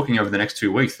literally be talking over the next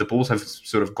 2 weeks. The Bulls have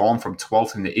sort of gone from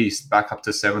 12th in the East back up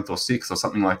to 7th or 6th or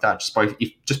something like that,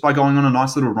 just by going on a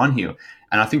nice little run here.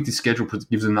 And I think the schedule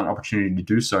gives them that opportunity to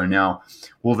do so. Now,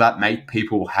 will that make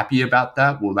people happy about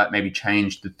that? Will that maybe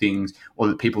change the things or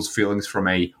the people's feelings from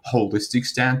a holistic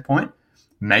standpoint?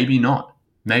 Maybe not.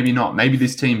 Maybe not. Maybe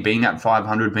this team being at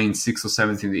 500, being 6th or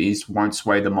 7th in the East won't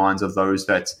sway the minds of those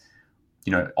that,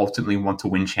 ultimately want to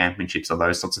win championships or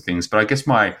those sorts of things. But I guess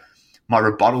my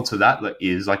rebuttal to that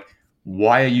is like,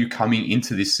 why are you coming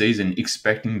into this season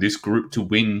expecting this group to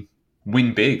win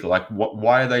big? Like,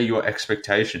 why are they your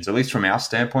expectations? At least from our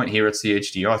standpoint here at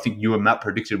CHGO, I think you and Matt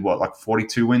predicted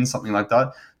 42 wins, something like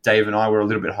that. Dave and I were a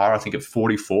little bit higher, I think at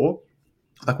 44.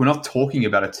 Like, we're not talking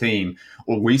about a team,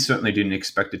 or we certainly didn't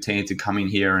expect a team to come in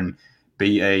here and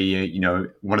be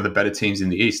one of the better teams in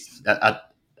the East.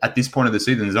 At this point of the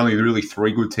season, there's only really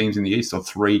 3 good teams in the East, or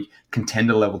 3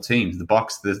 contender level teams: the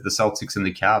Bucks, the Celtics, and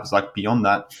the Cavs. Like, beyond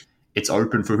that, it's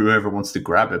open for whoever wants to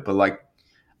grab it. But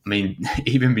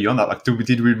even beyond that,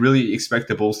 did we really expect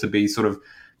the Bulls to be sort of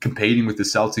competing with the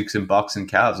Celtics and Bucks and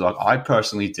Cavs? Like, I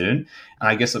personally didn't. And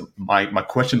I guess my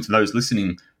question to those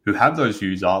listening who have those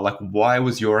views are like, why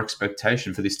was your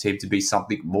expectation for this team to be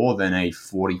something more than a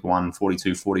 41,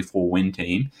 42, 44 win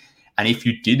team? And if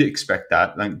you did expect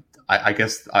that, then I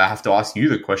guess I have to ask you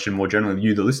the question more generally,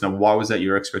 you, the listener, why was that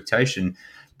your expectation?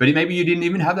 But maybe you didn't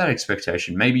even have that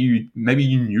expectation. Maybe you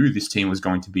knew this team was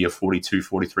going to be a 42,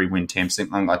 43 win team,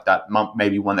 something like that.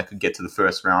 Maybe one that could get to the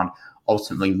first round,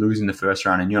 ultimately losing the first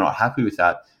round, and you're not happy with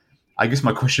that. I guess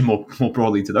my question more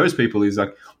broadly to those people is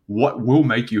like, what will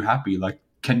make you happy? Like,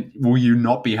 will you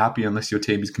not be happy unless your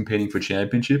team is competing for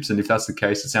championships? And if that's the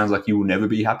case, it sounds like you will never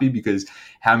be happy, because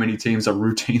how many teams are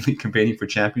routinely competing for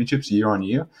championships year on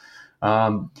year?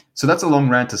 So that's a long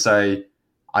rant to say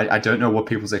I don't know what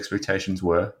people's expectations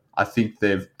were. I think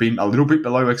they've been a little bit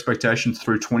below expectations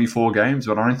through 24 games,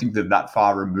 but I don't think they're that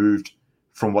far removed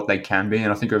from what they can be.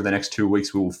 And I think over the next 2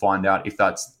 weeks, we will find out if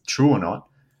that's true or not.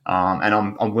 And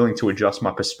I'm willing to adjust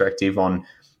my perspective on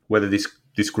whether this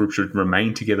group should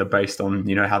remain together based on,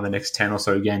 how the next 10 or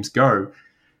so games go.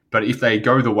 But if they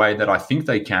go the way that I think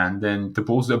they can, then the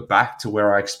Bulls are back to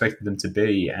where I expected them to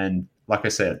be. And like I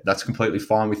said, that's completely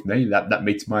fine with me. That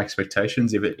meets my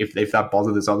expectations. If that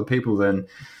bothers other people, then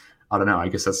I don't know. I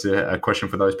guess that's a question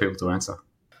for those people to answer.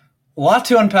 A lot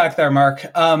to unpack there, Mark.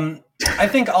 I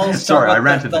think I'll start Sorry, with I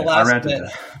ranted the last there.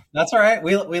 bit. That's all right.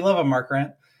 We love a Mark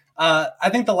rant. I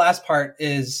think the last part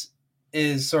is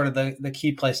sort of the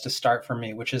key place to start for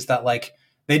me, which is that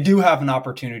they do have an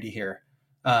opportunity here.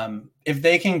 If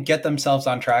they can get themselves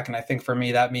on track, and I think for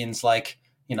me that means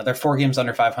they're 4 games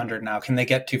under 500 now. Can they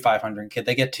get to 500? Can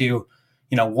they get to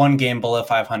one game below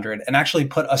 500 and actually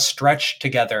put a stretch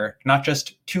together, not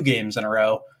just 2 games in a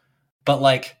row, but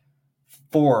like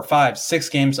 4, 5, 6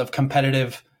 games of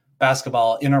competitive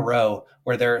basketball in a row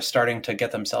where they're starting to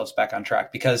get themselves back on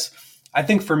track. Because I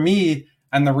think for me,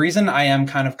 and the reason I am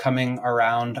kind of coming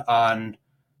around on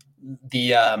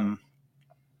the, I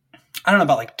don't know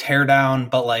about like tear down,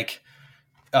 but like,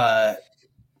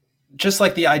 just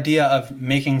like the idea of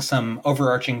making some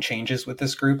overarching changes with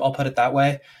this group, I'll put it that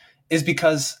way, is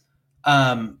because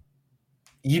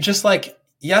you just like,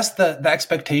 yes, the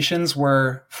expectations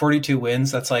were 42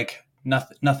 wins. That's like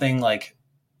nothing like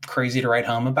crazy to write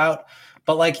home about.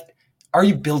 But like, are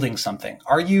you building something?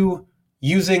 Are you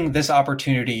using this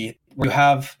opportunity where you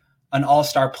have an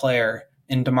all-star player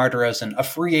in DeMar DeRozan, a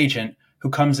free agent who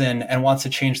comes in and wants to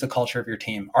change the culture of your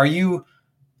team? Are you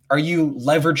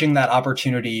leveraging that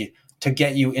opportunity to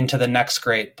get you into the next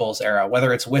great Bulls era,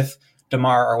 whether it's with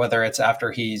DeMar or whether it's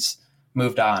after he's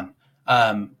moved on?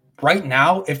 Right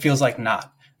now, it feels like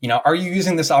not. Are you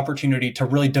using this opportunity to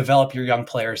really develop your young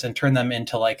players and turn them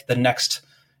into like the next,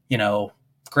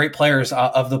 great players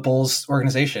of the Bulls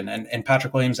organization, and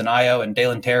Patrick Williams and Io and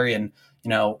Dalen Terry and,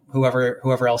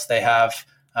 whoever else they have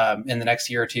in the next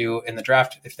year or two in the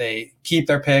draft, if they keep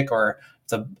their pick or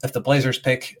if the Blazers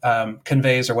pick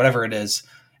conveys or whatever it is.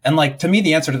 And like, to me,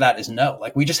 the answer to that is no.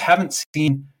 Like, we just haven't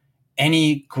seen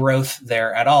any growth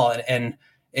there at all. And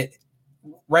it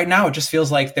right now, it just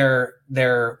feels like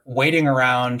they're waiting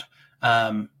around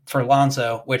for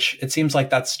Lonzo, which it seems like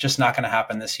that's just not going to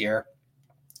happen this year.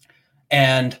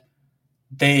 And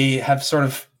they have sort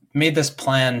of made this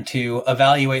plan to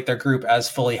evaluate their group as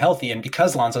fully healthy. And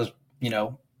because Lonzo's,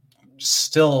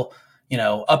 still,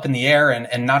 up in the air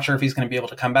and not sure if he's going to be able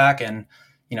to come back, and,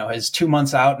 is 2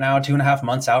 months out now, 2.5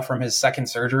 months out from his second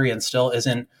surgery and still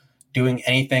isn't doing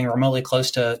anything remotely close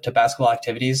to basketball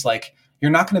activities, like,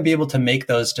 you're not going to be able to make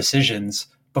those decisions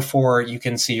before you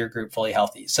can see your group fully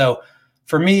healthy. So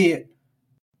for me,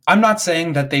 I'm not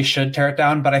saying that they should tear it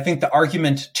down, but I think the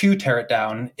argument to tear it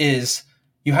down is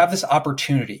you have this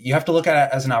opportunity. You have to look at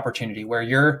it as an opportunity where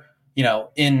you're,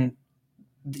 in,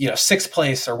 6th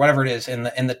place or whatever it is in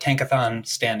the tankathon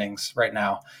standings right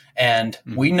now. And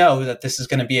we know that this is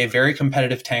going to be a very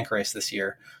competitive tank race this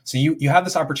year. So you have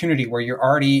this opportunity where you're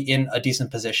already in a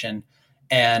decent position.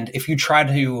 And if you try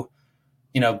to,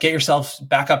 get yourself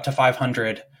back up to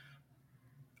 500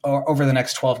 or over the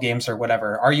next 12 games or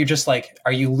whatever, are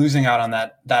you losing out on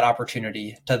that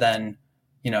opportunity to then,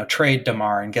 trade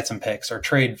DeMar and get some picks, or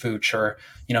trade Vooch, or,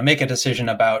 make a decision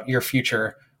about your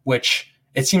future, which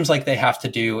it seems like they have to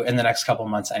do in the next couple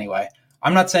of months anyway.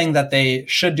 I'm not saying that they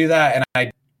should do that, and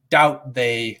I doubt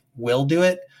they will do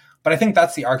it, but I think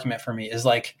that's the argument for me, is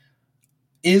like,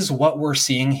 is what we're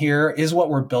seeing here, is what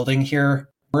we're building here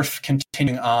worth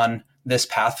continuing on this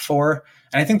path for?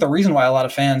 And I think the reason why a lot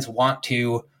of fans want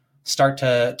to start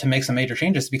to make some major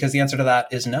changes is because the answer to that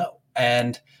is no.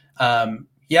 And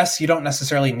yes, you don't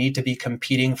necessarily need to be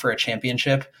competing for a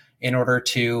championship in order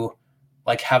to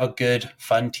like have a good,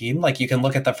 fun team. Like, you can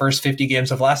look at the first 50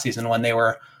 games of last season when they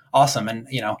were awesome. And,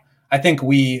 I think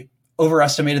we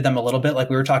overestimated them a little bit. Like,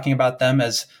 we were talking about them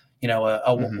as,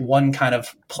 one kind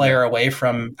of player away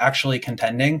from actually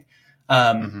contending.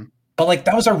 But like,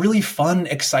 that was a really fun,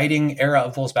 exciting era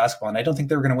of Bulls basketball. And I don't think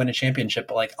they were going to win a championship,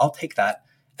 but like, I'll take that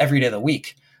every day of the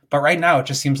week. But right now, it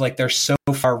just seems like they're so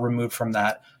far removed from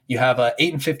that. You have a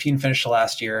 8-15 finish to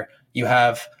last year. You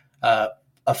have a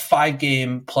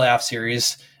 5-game playoff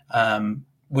series,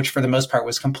 which for the most part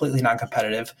was completely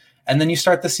non-competitive. And then you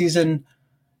start the season,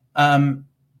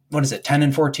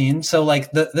 10-14. So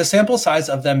like, the sample size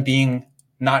of them being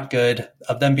not good,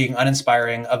 of them being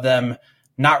uninspiring, of them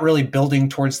not really building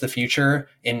towards the future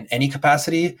in any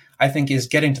capacity, I think is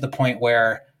getting to the point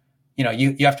where,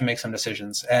 you have to make some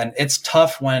decisions. And it's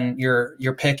tough when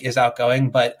your pick is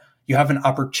outgoing, but you have an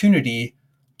opportunity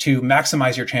to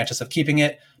maximize your chances of keeping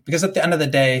it, because at the end of the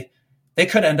day, they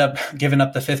could end up giving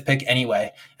up the 5th pick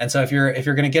anyway. And so if you're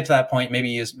going to get to that point, maybe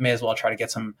you may as well try to get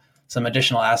some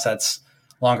additional assets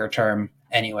longer term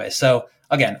anyway. So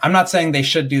again, I'm not saying they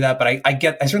should do that, but I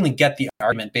certainly get the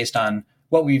argument based on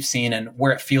what we've seen and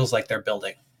where it feels like they're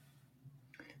building.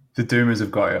 The Doomers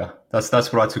have got you.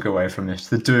 That's what I took away from this.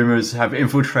 The Doomers have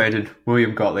infiltrated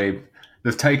William Gottlieb.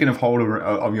 They've taken a hold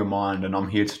of your mind, and I'm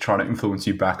here to try to influence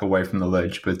you back away from the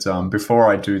ledge. But before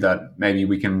I do that, maybe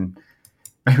we can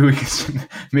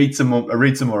read some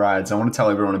more ads. I want to tell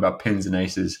everyone about Pins and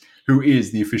Aces, who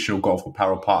is the official golf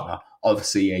apparel partner of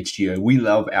CHGO. We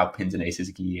love our Pins and Aces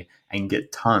gear and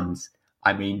get tons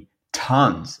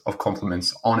of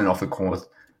compliments on and off the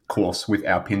course with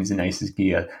our Pins and Aces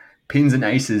gear. Pins and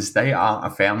Aces, they are a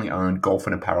family-owned golf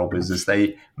and apparel business.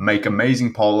 They make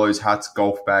amazing polos, hats,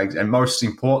 golf bags, and most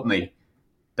importantly,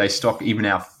 they stock even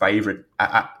our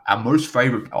most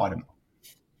favorite item,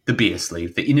 the beer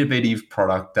sleeve, the innovative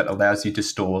product that allows you to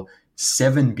store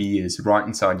 7 beers right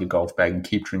inside your golf bag and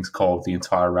keep drinks cold the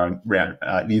entire round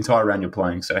you're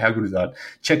playing. So how good is that?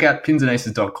 Check out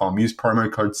pinsandaces.com. Use promo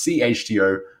code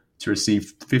CHGO to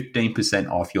receive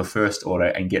 15% off your first order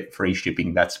and get free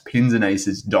shipping. That's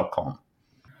pinsandaces.com.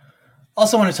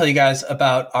 Also want to tell you guys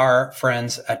about our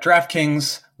friends at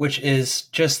DraftKings, which is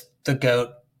just the GOAT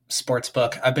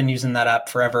sportsbook. I've been using that app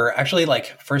forever. Actually,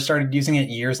 first started using it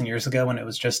years and years ago when it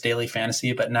was just daily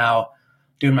fantasy, but now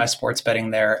doing my sports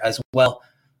betting there as well.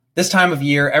 This time of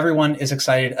year, everyone is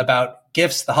excited about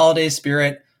gifts, the holiday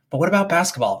spirit, but what about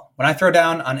basketball? When I throw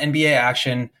down on NBA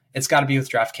action, it's got to be with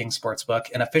DraftKings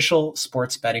Sportsbook, an official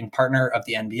sports betting partner of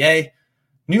the NBA.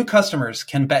 New customers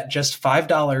can bet just $5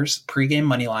 pregame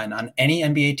moneyline on any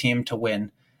NBA team to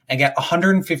win and get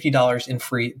 $150 in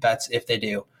free bets if they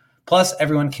do. Plus,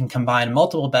 everyone can combine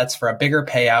multiple bets for a bigger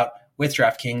payout with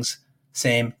DraftKings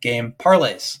same game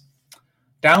parlays.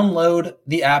 Download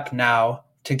the app now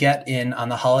to get in on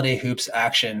the holiday hoops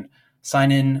action.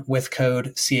 Sign in with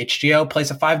code CHGO, place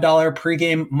a $5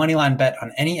 pregame moneyline bet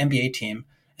on any NBA team,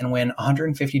 and win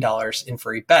 $150 in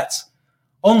free bets.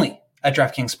 Only at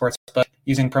DraftKings Sportsbook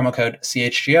using promo code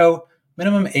CHGO.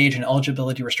 Minimum age and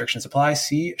eligibility restrictions apply.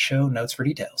 See show notes for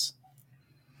details.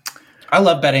 I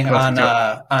love betting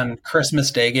on Christmas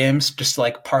Day games. Just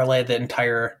parlay the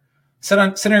entire sit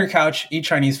on your couch, eat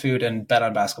Chinese food, and bet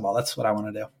on basketball. That's what I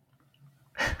want to do.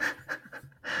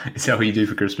 Is that what you do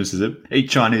for Christmas? Is it eat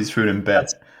Chinese food and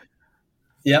bet?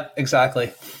 Yep,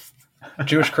 exactly.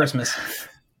 Jewish Christmas.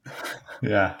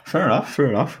 Yeah, fair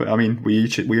enough. I mean, we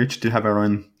each do have our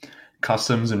own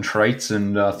customs and traits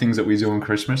and things that we do on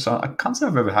Christmas. I can't say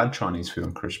I've ever had Chinese food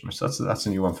on Christmas. That's a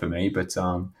new one for me, but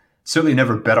certainly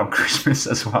never bet on Christmas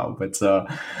as well. But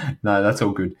no, that's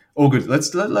all good. All good.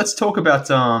 Let's talk about.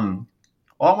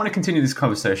 I want to continue this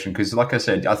conversation because, like I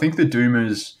said, I think the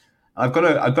Doomers. I've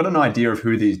got an idea of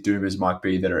who these Doomers might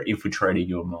be that are infiltrating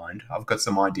your mind. I've got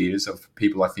some ideas of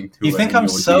people I think. You think I'm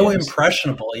so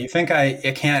impressionable? You think I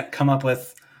can't come up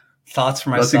with thoughts for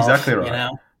myself? That's exactly right. You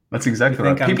know? That's exactly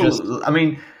right.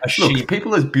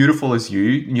 People as beautiful as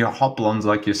you hot blondes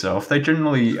like yourself, they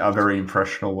generally are very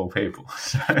impressionable people.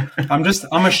 So I'm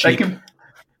a sheep.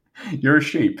 You're a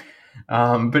sheep.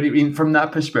 But from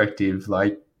that perspective,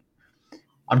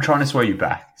 I'm trying to sway you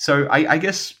back. So I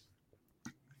guess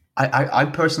I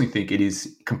personally think it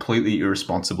is completely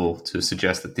irresponsible to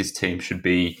suggest that this team should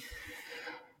be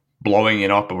blowing it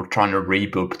up or trying to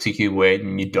rebuild, particularly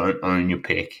when you don't own your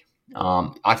pick.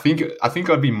 I think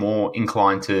I'd be more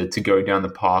inclined to go down the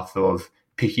path of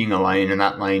picking a lane and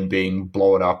that lane being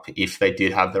blow it up if they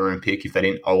did have their own pick, if they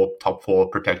didn't owe a top 4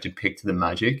 protected pick to the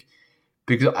Magic.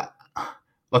 Because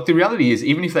the reality is,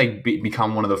 even if they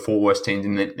become one of the 4 worst teams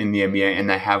in the NBA and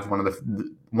they have one of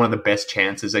the best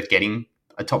chances at getting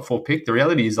a top 4 pick, the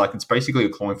reality is it's basically a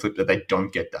coin flip that they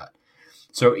don't get that.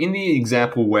 So in the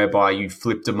example whereby you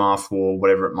flip DeMar for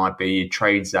whatever it might be, you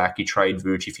trade Zach, you trade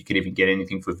Vooch, if you could even get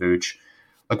anything for Vooch,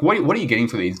 what are you getting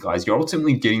for these guys? You're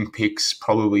ultimately getting picks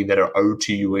probably that are owed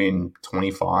to you in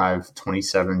 25,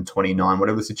 27, 29,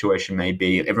 whatever the situation may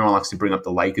be. Everyone likes to bring up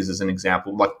the Lakers as an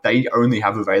example. They only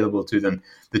have available to them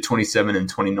the 27 and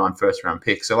 29 first-round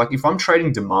picks. So if I'm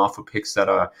trading DeMar for picks that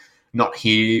are not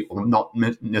here or not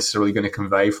necessarily going to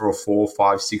convey for a 4,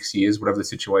 5, 6 years, whatever the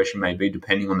situation may be,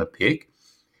 depending on the pick,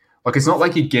 it's not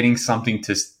like you're getting something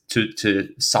to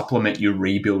supplement your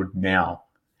rebuild now.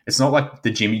 It's not like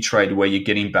the Jimmy trade where you're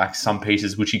getting back some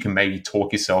pieces which you can maybe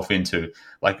talk yourself into.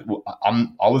 I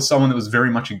was someone that was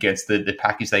very much against the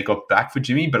package they got back for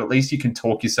Jimmy, but at least you can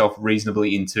talk yourself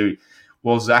reasonably into,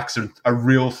 well, Zach's a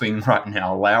real thing right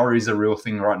now. Lowry's a real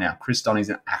thing right now. Chris Dunn is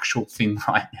an actual thing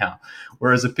right now.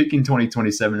 Whereas a pick in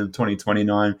 2027 and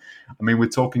 2029, we're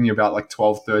talking about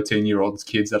 12, 13-year-olds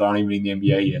kids that aren't even in the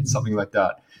NBA yet, something like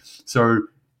that. So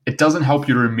it doesn't help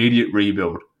your immediate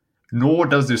rebuild, nor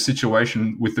does the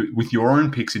situation with your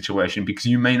own pick situation, because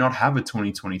you may not have a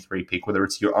 2023 pick, whether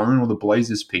it's your own or the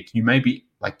Blazers pick. You may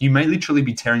literally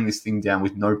be tearing this thing down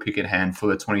with no pick at hand for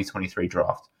the 2023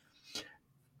 draft.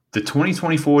 The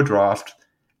 2024 draft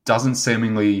doesn't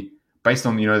seemingly, based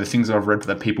on the things I've read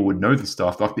that people would know the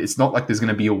stuff. It's not like there's going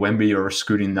to be a Wemby or a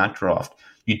Scoot in that draft.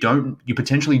 You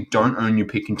potentially don't own your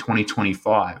pick in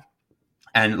 2025.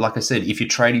 And like I said, if you're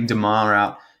trading DeMar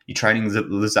out, you're trading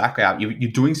the Zach out,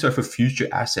 you're doing so for future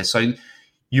assets. So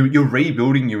you're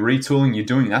rebuilding, you're retooling, you're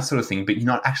doing that sort of thing, but you're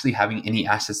not actually having any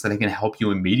assets that are going to help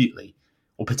you immediately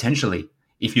or potentially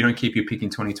if you don't keep your pick in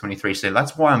 2023. So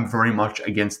that's why I'm very much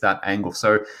against that angle.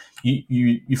 So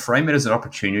you frame it as an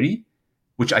opportunity,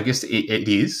 which I guess it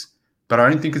is, but I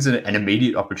don't think it's an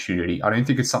immediate opportunity. I don't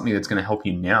think it's something that's going to help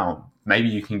you now. Maybe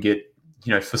you can get,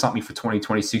 for something for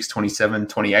 2026, 27,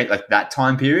 28, like that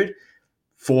time period,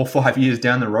 4 or 5 years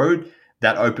down the road,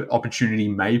 that opportunity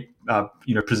may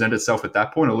present itself at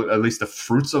that point, or at least the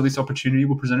fruits of this opportunity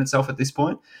will present itself at this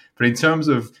point. But in terms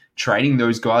of trading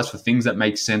those guys for things that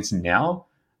make sense now,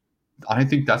 I don't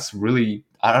think that's really.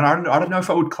 I don't know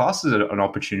if I would class it as an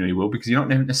opportunity, Will, because you're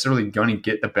not necessarily going to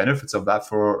get the benefits of that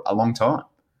for a long time.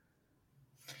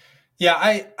 Yeah,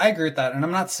 I agree with that, and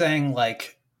I'm not saying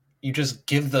like you just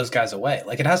give those guys away.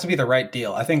 Like, it has to be the right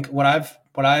deal. I think what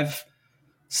I've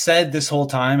said this whole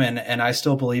time, and I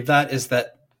still believe that, is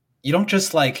that you don't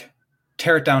just like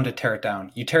tear it down to tear it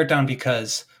down. You tear it down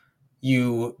because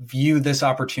you view this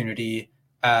opportunity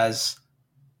as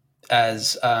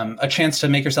a chance to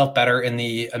make yourself better in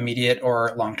the immediate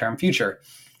or long-term future.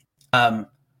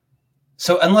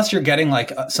 So unless you're getting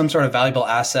like some sort of valuable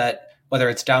asset, whether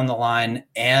it's down the line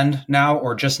and now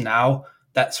or just now,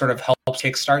 that sort of helps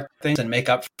kickstart things and make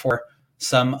up for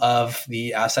some of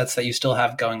the assets that you still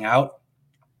have going out,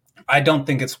 I don't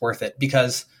think it's worth it,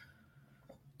 because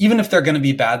even if they're going to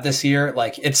be bad this year,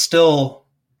 like, it's still,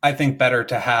 I think, better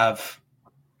to have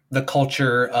the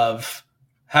culture of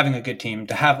having a good team,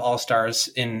 to have all-stars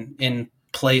in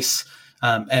place,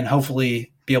 and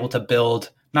hopefully be able to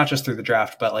build not just through the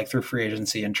draft, but like through free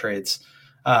agency and trades.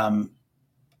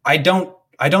 I don't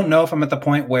know if I'm at the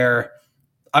point where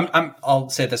I'll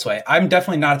say it this way. I'm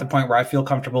definitely not at the point where I feel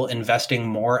comfortable investing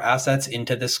more assets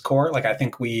into this core. Like, I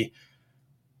think we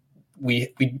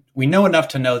know enough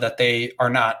to know that they are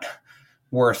not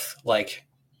worth like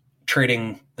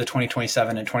trading the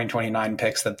 2027 and 2029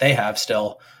 picks that they have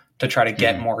still to try to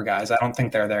get more guys. I don't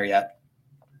think they're there yet.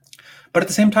 But at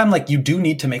the same time, like, you do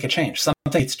need to make a change.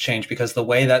 Something needs to change, because the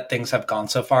way that things have gone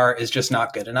so far is just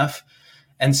not good enough.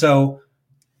 And so,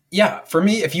 yeah, for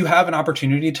me, if you have an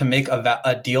opportunity to make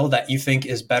a deal that you think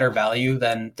is better value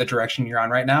than the direction you're on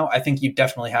right now, I think you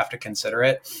definitely have to consider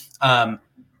it.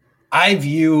 I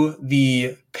view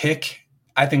the pick,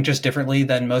 I think, just differently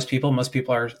than most people. Most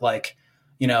people are like,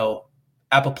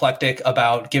 apoplectic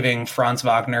about giving Franz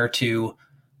Wagner to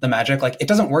the Magic. Like, it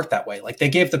doesn't work that way. Like, they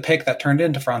gave the pick that turned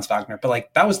into Franz Wagner, but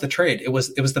like, that was the trade. It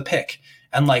was the pick.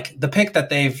 And like, the pick that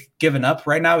they've given up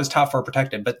right now is top 4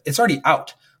 protected, but it's already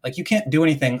out. Like, you can't do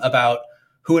anything about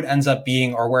who it ends up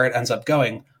being or where it ends up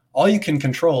going. All you can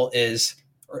control is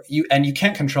you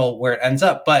can't control where it ends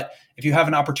up. But if you have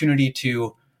an opportunity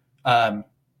to try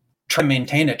to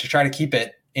maintain it, to try to keep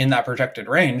it in that projected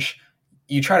range,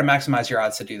 you try to maximize your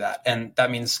odds to do that. And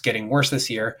that means getting worse this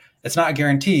year. It's not a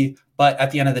guarantee, but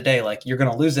at the end of the day, like, you're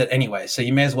going to lose it anyway. So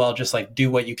you may as well just like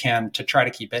do what you can to try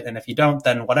to keep it. And if you don't,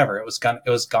 then whatever, it was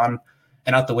gone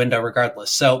and out the window regardless.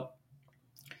 So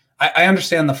I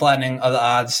understand the flattening of the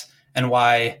odds and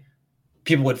why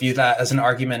people would view that as an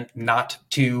argument not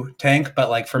to tank. But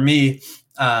like, for me,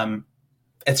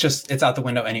 it's out the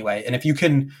window anyway. And if you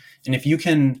can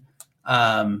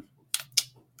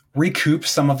recoup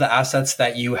some of the assets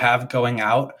that you have going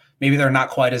out, maybe they're not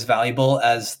quite as valuable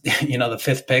as, the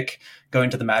 5th pick going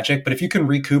to the Magic, but if you can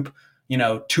recoup,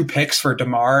 2 picks for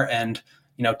DeMar and,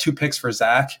 2 picks for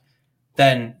Zach,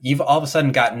 then you've all of a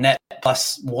sudden got net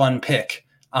plus 1 pick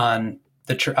on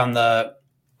the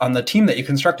team that you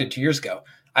constructed 2 years ago.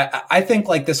 I think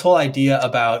like this whole idea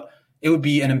about it would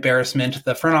be an embarrassment,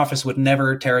 the front office would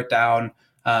never tear it down.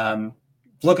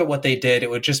 Look at what they did. It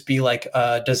would just be like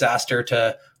a disaster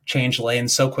to change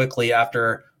lanes so quickly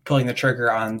after pulling the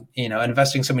trigger on,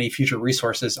 investing so many future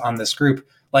resources on this group.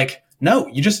 Like, no,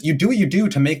 you do what you do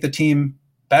to make the team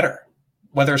better,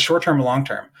 whether it's short-term or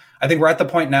long-term. I think we're at the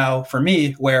point now, for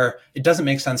me, where it doesn't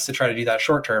make sense to try to do that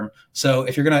short-term. So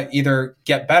if you're going to either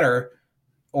get better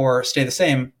or stay the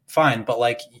same, fine. But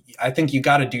like, I think you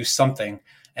got to do something.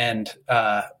 And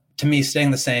to me, staying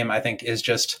the same, I think, is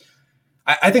just,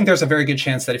 I think there's a very good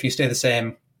chance that if you stay the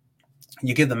same,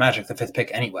 you give the Magic the 5th pick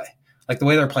anyway. Like, the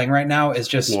way they're playing right now is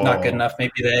just not good enough.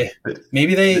 Maybe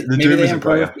they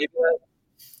improve.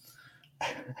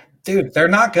 Dude, they're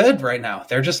not good right now.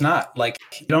 They're just not. Like,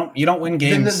 you don't win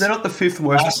games. They're not the 5th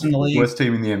worst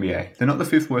team in the NBA. They're not the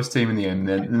 5th worst team in the NBA.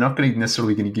 They're not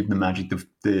necessarily going to give the Magic the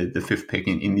 5th pick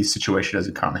in this situation as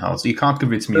it currently holds. So you can't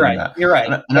convince me of that. You're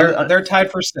right. They're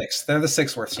tied for 6th. They're the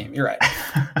 6th worst team. You're right.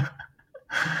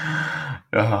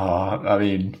 I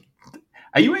mean,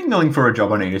 are you angling for a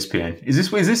job on ESPN? Is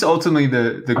this ultimately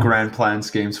the grand plan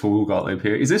schemes for Will Gottlieb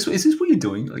here? Is this what you're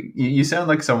doing? Like, you sound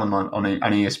like someone on an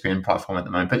ESPN platform at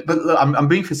the moment. But look, I'm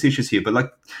being facetious here. But like,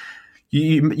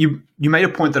 You made a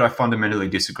point that I fundamentally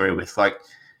disagree with. Like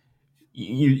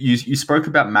you spoke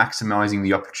about maximizing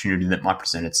the opportunity that might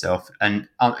present itself, and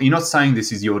you're not saying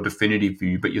this is your definitive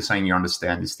view, but you're saying you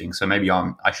understand this thing. So maybe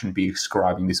I shouldn't be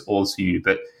ascribing this all to you,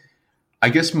 but I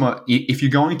guess if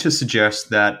you're going to suggest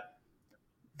that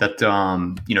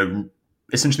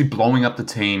essentially blowing up the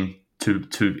team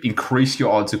to increase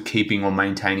your odds of keeping or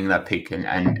maintaining that pick,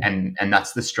 and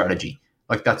that's the strategy.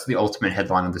 Like that's the ultimate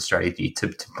headline of the strategy,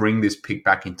 to bring this pick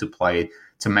back into play,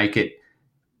 to make it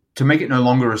no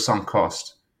longer a sunk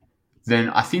cost. Then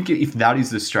I think if that is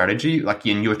the strategy, like,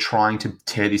 and you're trying to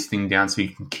tear this thing down so you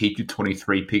can keep your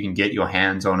 23 pick and get your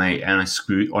hands on a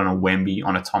Scoot, on a Wemby,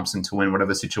 on a Thompson to win,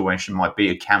 whatever the situation might be,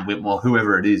 a Cam Whitmore,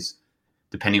 whoever it is,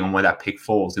 depending on where that pick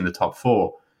falls in the top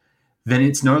 4, then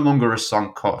it's no longer a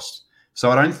sunk cost. So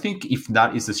I don't think if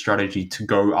that is the strategy to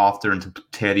go after and to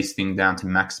tear this thing down to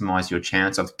maximize your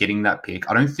chance of getting that pick,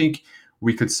 I don't think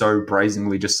we could so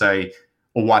brazenly just say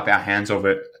or wipe our hands of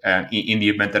it in the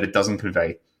event that it doesn't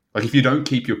convey. Like if you don't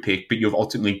keep your pick, but you've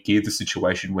ultimately geared the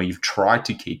situation where you've tried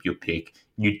to keep your pick,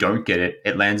 you don't get it,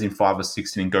 it lands in 5 or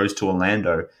 6 and goes to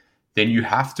Orlando, then you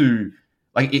have to,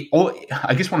 like,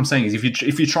 I guess what I'm saying is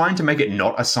if you're trying to make it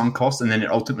not a sunk cost and then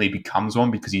it ultimately becomes one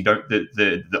because you don't,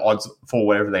 the odds for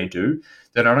whatever they do,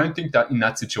 then I don't think that in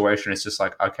that situation it's just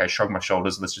like, okay, shrug my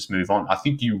shoulders, let's just move on. I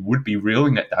think you would be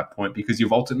reeling at that point because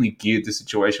you've ultimately geared the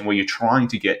situation where you're trying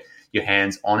to get your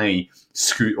hands on a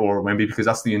Scoot or a Wemby because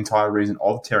that's the entire reason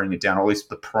of tearing it down, or at least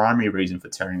the primary reason for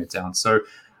tearing it down. So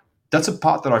that's a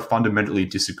part that I fundamentally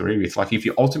disagree with. Like if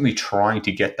you're ultimately trying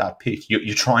to get that pick,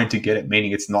 you're trying to get it,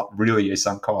 meaning it's not really a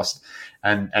sunk cost,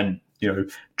 and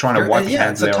trying to wipe your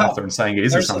hands thereafter and saying it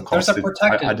is a sunk cost.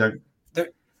 I don't.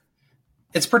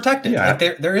 It's protected. Yeah.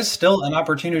 Like there is still an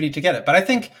opportunity to get it, but I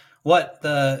think what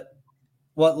I'm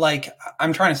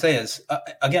trying to say is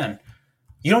again,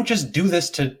 you don't just do this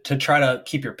to try to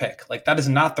keep your pick. Like that is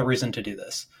not the reason to do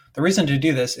this. The reason to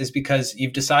do this is because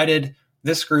you've decided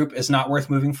this group is not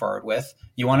worth moving forward with.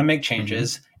 You want to make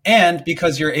changes, and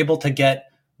because you're able to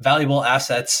get valuable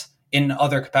assets in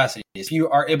other capacities. If you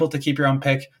are able to keep your own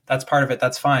pick, that's part of it.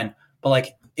 That's fine. But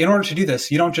like, in order to do this,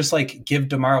 you don't just like give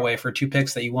DeMar away for 2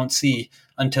 picks that you won't see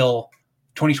until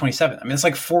 2027. I mean, it's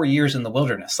like 4 years in the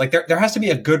wilderness. Like there has to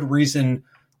be a good reason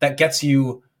that gets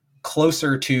you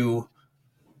closer to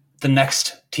the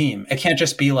next team. It can't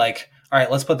just be like, all right,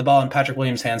 let's put the ball in Patrick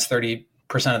Williams' hands 30%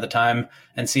 of the time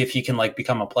and see if he can like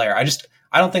become a player.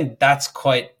 I don't think that's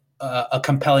quite a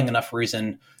compelling enough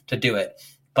reason to do it.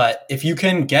 But if you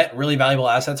can get really valuable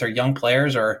assets or young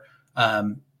players, or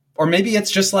maybe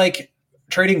it's just like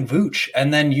trading Vooch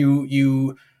and then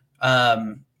you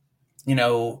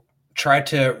try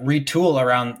to retool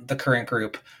around the current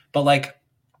group. But like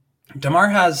DeMar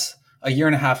has a year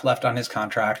and a half left on his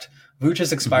contract. Vooch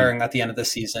is expiring at the end of the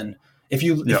season. If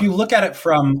you look at it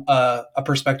from a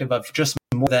perspective of just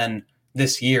more than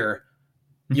this year,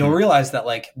 you'll realize that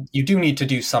like you do need to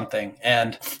do something.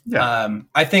 And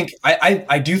I think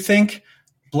I do think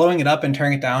blowing it up and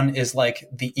tearing it down is like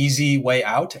the easy way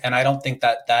out. And I don't think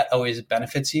that always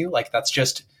benefits you. Like that's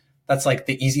like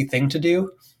the easy thing to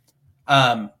do.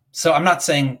 So I'm not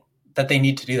saying that they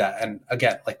need to do that. And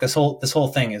again, like this whole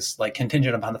thing is like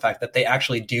contingent upon the fact that they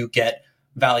actually do get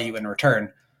value in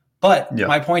return. But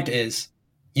my point is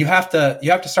you have to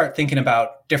start thinking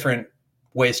about different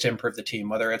ways to improve the team,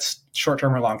 whether it's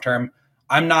short-term or long-term.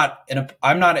 I'm not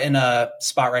in a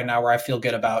spot right now where I feel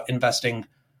good about investing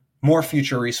more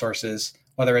future resources,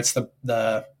 whether it's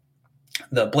the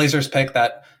Blazers pick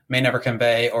that may never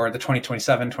convey, or the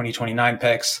 2027, 2029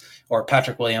 picks, or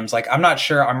Patrick Williams. Like, I'm not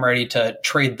sure I'm ready to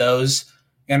trade those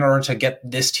in order to get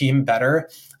this team better.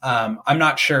 I'm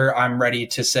not sure I'm ready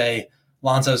to say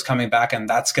Lonzo's coming back and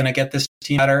that's going to get this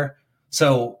team better.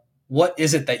 So what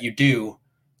is it that you do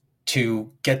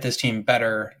to get this team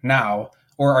better now?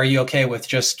 Or are you okay with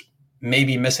just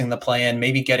maybe missing the play-in,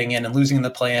 maybe getting in and losing the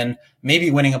play-in,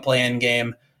 maybe winning a play-in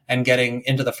game and getting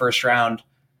into the first round,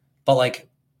 but like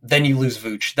then you lose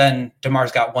Vooch, then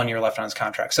DeMar's got 1 year left on his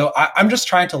contract. So I'm just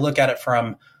trying to look at it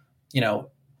from,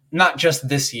 not just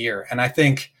this year. And I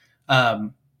think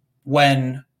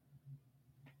when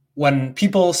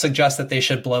people suggest that they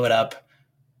should blow it up,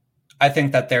 I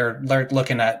think that they're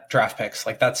looking at draft picks.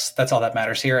 Like that's all that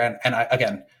matters here. And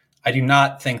I do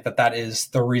not think that is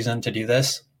the reason to do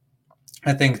this.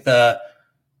 I think the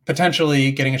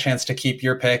potentially getting a chance to keep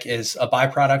your pick is a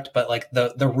byproduct, but like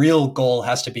the real goal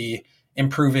has to be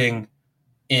improving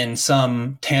in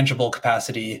some tangible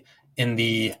capacity in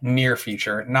the near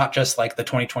future, not just like the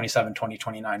 2027,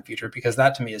 2029 future, because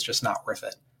that to me is just not worth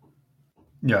it.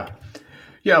 Yeah.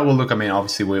 Yeah, well, look, I mean,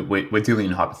 obviously we're dealing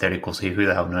in hypotheticals here. Who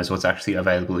the hell knows what's actually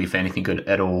available, if anything, good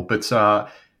at all? But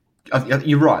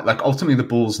you're right. Like, ultimately, the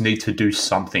Bulls need to do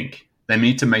something. They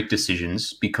need to make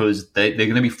decisions because they're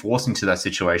going to be forced into that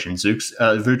situation.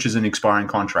 Vooch is an expiring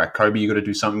contract. Kobe, you got to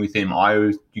do something with him.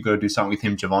 Io, you got to do something with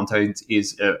him. Javonte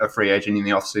is a free agent in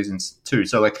the offseason too.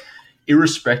 So, like,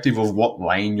 irrespective of what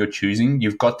lane you're choosing,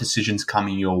 you've got decisions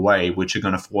coming your way which are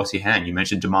going to force your hand. You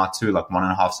mentioned DeMar too, like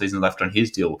 1.5 seasons left on his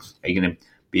deal. Are you going to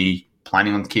be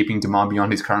planning on keeping DeMar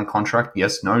beyond his current contract?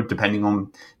 Yes, no, depending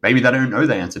on, maybe they don't know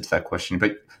the answer to that question.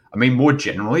 But I mean, more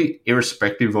generally,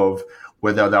 irrespective of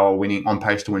whether they were winning on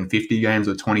pace to win 50 games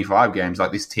or 25 games,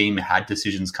 like, this team had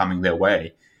decisions coming their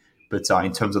way. But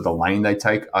in terms of the lane they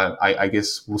take, I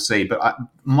guess we'll see. But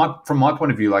from my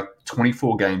point of view, like,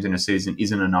 24 games in a season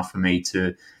isn't enough for me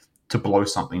to blow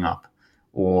something up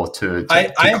or to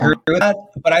I agree with that,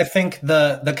 but I think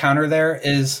the counter there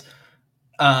is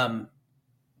the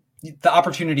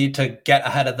opportunity to get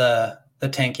ahead of the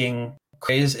tanking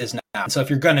craze is now. So if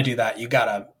you're going to do that, you got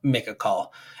to make a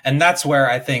call. And that's where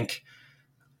I think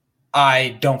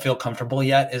I don't feel comfortable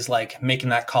yet, is like making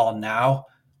that call now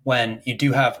when you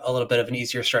do have a little bit of an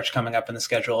easier stretch coming up in the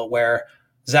schedule where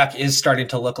Zach is starting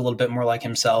to look a little bit more like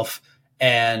himself.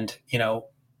 And, you know,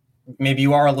 maybe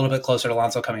you are a little bit closer to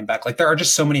Lonzo coming back. Like, there are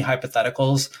just so many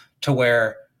hypotheticals to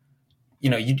where, you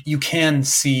know, you can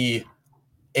see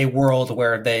a world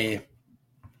where they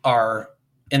are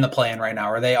in the play-in right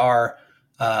now, or they are,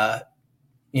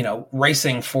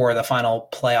 racing for the final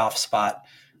playoff spot.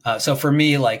 So for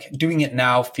me, like, doing it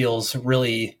now feels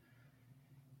really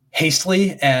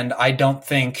hastily, and I don't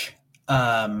think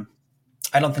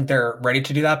they're ready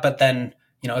to do that. But then,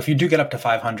 you know, if you do get up to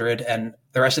 500 and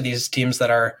the rest of these teams that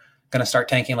are going to start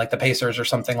tanking, like the Pacers or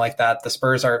something like that, the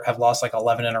Spurs have lost like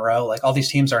 11 in a row. Like, all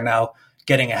these teams are now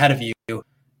getting ahead of you.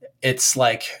 It's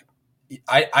like,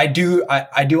 I do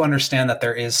understand that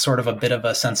there is sort of a bit of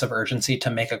a sense of urgency to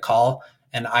make a call.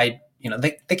 And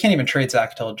they can't even trade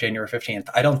Zach till January 15th.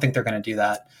 I don't think they're going to do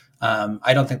that.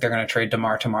 I don't think they're going to trade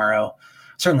DeMar tomorrow.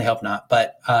 Certainly hope not.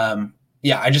 But I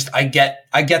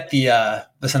get the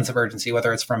sense of urgency,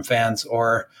 whether it's from fans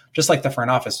or just like the front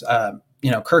office.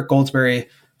 Kirk Goldsberry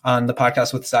on the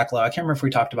podcast with Zach Lowe, I can't remember if we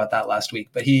talked about that last week,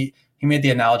 but he made the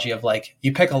analogy of, like,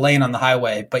 you pick a lane on the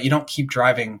highway, but you don't keep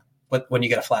driving when you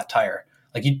get a flat tire.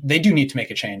 Like, they do need to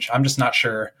make a change. I'm just not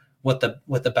sure what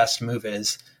the best move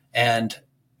is. And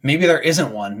maybe there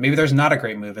isn't one. Maybe there's not a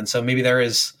great move. And so maybe there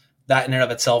is, that in and of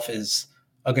itself is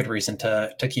a good reason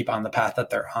to keep on the path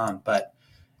that they're on. But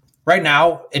right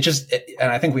now,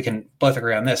 and I think we can both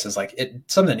agree on this, is like,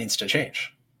 something needs to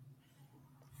change.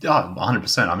 Yeah,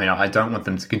 100%. I mean, I don't want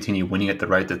them to continue winning at the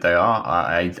rate that they are.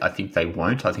 I think they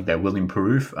won't. I think they will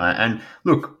improve. And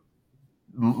look,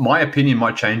 my opinion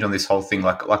might change on this whole thing.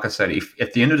 Like I said, if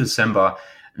at the end of December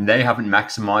they haven't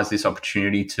maximized this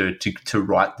opportunity to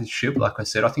right this ship, like I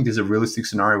said, I think there's a realistic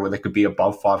scenario where they could be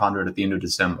above 500 at the end of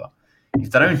December. If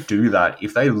they don't do that,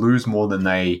 if they lose more than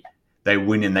they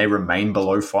win and they remain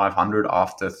below 500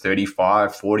 after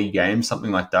 35, 40 games,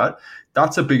 something like that,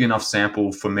 that's a big enough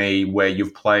sample for me where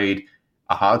you've played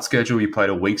a hard schedule, you played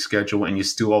a weak schedule, and you're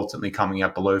still ultimately coming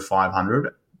out below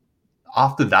 500.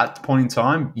 After that point in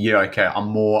time, yeah, okay, I'm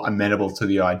more amenable to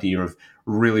the idea of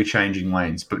really changing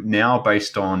lanes. But now,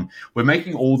 we're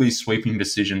making all these sweeping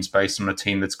decisions based on a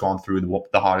team that's gone through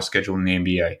the hardest schedule in the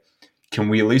NBA. Can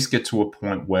we at least get to a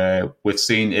point where we've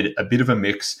seen it a bit of a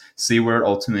mix, see where it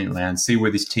ultimately lands, see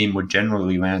where this team more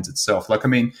generally lands itself? Like, I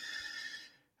mean,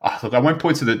 look, I won't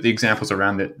point to the examples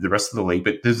around the rest of the league,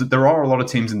 but there are a lot of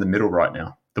teams in the middle right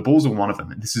now. The Bulls are one of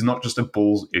them. And this is not just a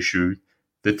Bulls issue.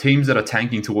 The teams that are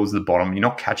tanking towards the bottom, you're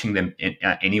not catching them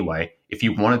anyway. If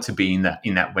you wanted to be in that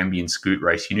Wemby and Scoot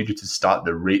race, you needed to start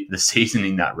the season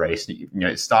in that race. You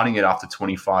know, starting it after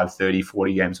 25, 30,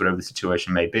 40 games, whatever the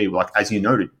situation may be. Like, as you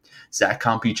noted, Zach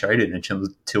can't be traded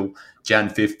until Jan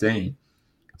 15.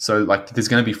 So, like, there's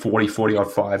going to be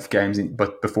 45 games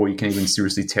but before you can even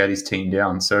seriously tear this team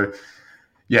down. So,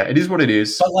 yeah, it is what it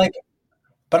is.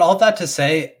 But all that to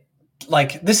say,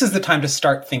 like, this is the time to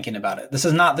start thinking about it. This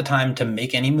is not the time to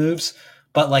make any moves.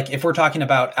 But, like, if we're talking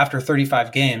about after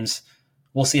 35 games,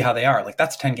 we'll see how they are. Like,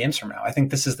 that's 10 games from now. I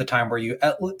think this is the time where you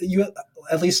at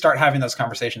least start having those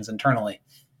conversations internally.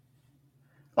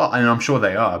 Well, and I'm sure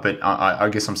they are, but I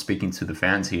guess I'm speaking to the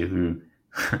fans here who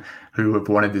have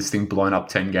wanted this thing blown up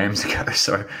 10 games ago.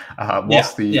 So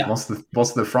whilst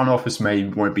the front office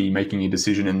won't be making a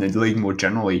decision, and the league more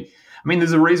generally, I mean,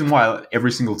 there's a reason why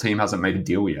every single team hasn't made a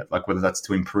deal yet, like whether that's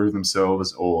to improve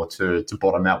themselves or to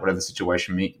bottom out, whatever the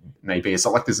situation may be. It's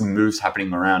not like there's moves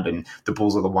happening around and the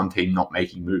Bulls are the one team not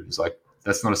making moves. Like,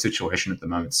 that's not a situation at the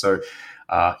moment. So,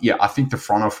 I think the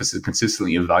front office is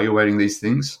consistently evaluating these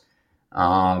things.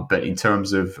 But in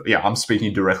terms of, I'm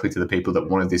speaking directly to the people that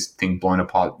wanted this thing blown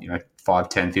apart, 5,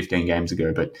 10, 15 games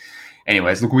ago. But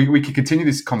anyways, look, we could continue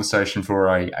this conversation for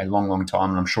a long, long time.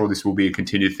 And I'm sure this will be a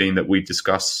continued theme that we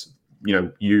discuss,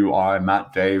 you, I,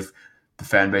 Matt, Dave, the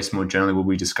fan base more generally will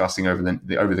be discussing over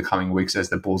the coming weeks as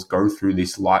the Bulls go through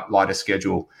this lighter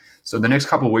schedule. So the next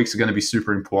couple of weeks are going to be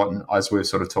super important, as we've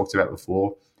sort of talked about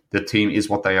before. The team is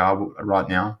what they are right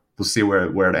now. We'll see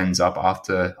where it ends up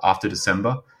after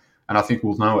December. And I think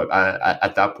we'll know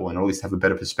at that point, or at least have a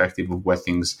better perspective of where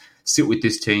things sit with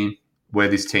this team, where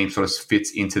this team sort of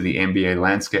fits into the NBA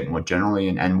landscape more generally,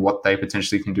 and what they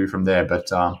potentially can do from there. But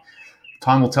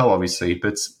time will tell, obviously.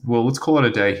 But, let's call it a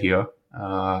day here.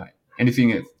 Is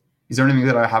there anything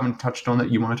that I haven't touched on that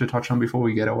you wanted to touch on before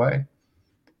we get away?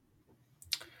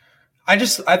 I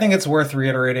think it's worth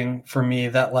reiterating for me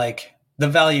that like the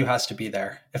value has to be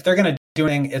there. If they're going to do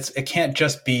anything, it can't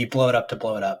just be blow it up to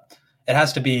blow it up. It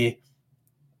has to be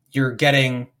you're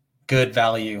getting good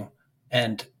value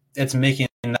and it's making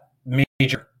that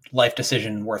major life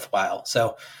decision worthwhile.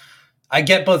 So I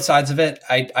get both sides of it.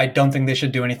 I don't think they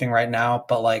should do anything right now,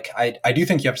 but like I do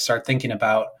think you have to start thinking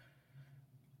about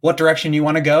what direction you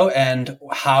want to go and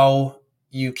how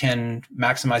you can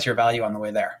maximize your value on the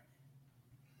way there.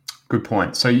 Good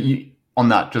point. So on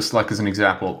that, just like as an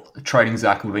example, trading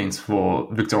Zach LaVine for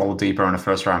Victor Oladipo on a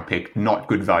first-round pick, not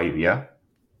good value, yeah?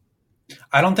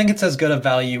 I don't think it's as good a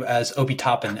value as Obi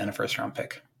Toppin and a first-round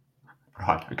pick.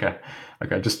 Right. Okay.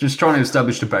 Just trying to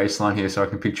establish the baseline here so I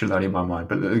can picture that in my mind.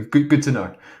 But good to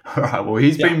know. All right. Well,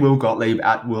 he's been Will Gottlieb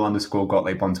at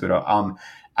Will_Gottlieb on Twitter.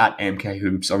 At MK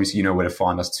Hoops. Obviously, you know where to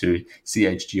find us too.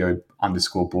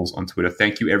 CHGO_Bulls on Twitter.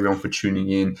 Thank you everyone for tuning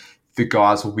in. The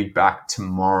guys will be back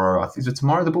tomorrow. Is it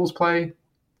tomorrow the Bulls play?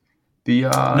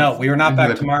 No, we are not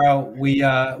back tomorrow.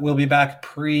 We'll be back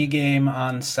pre-game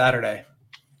on Saturday.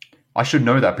 I should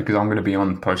know that because I'm going to be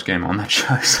on post-game on that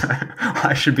show, so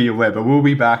I should be aware. But we'll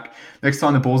be back. Next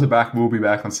time the Bulls are back, we'll be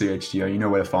back on CHGO. You know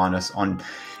where to find us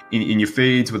in your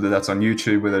feeds, whether that's on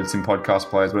YouTube, whether it's in podcast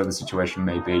players, whatever the situation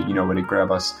may be. You know where to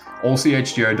grab us.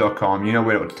 allchgo.com. You know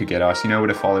where to get us. You know where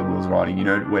to follow Will's writing. You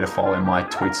know where to follow my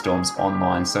tweet storms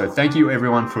online. So thank you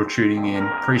everyone for tuning in.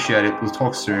 Appreciate it. We'll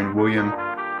talk soon. William,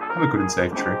 have a good and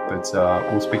safe trip. But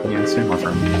we'll speak again soon, my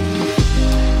friend.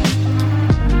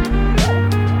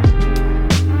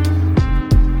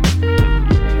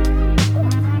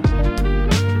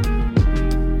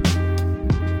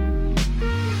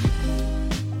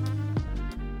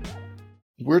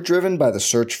 We're driven by the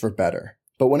search for better.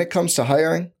 But when it comes to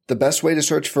hiring, the best way to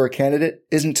search for a candidate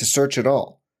isn't to search at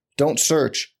all. Don't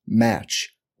search,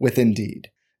 match with Indeed.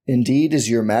 Indeed is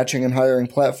your matching and hiring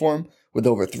platform with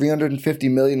over 350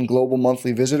 million global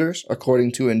monthly visitors,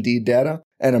 according to Indeed data,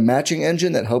 and a matching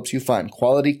engine that helps you find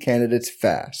quality candidates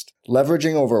fast.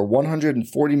 Leveraging over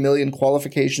 140 million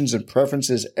qualifications and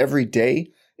preferences every day,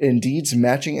 Indeed's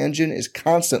matching engine is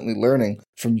constantly learning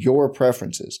from your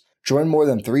preferences. Join more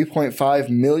than 3.5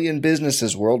 million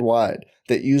businesses worldwide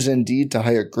that use Indeed to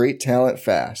hire great talent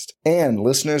fast. And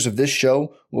listeners of this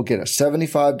show will get a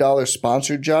 $75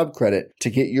 sponsored job credit to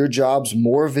get your jobs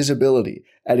more visibility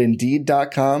at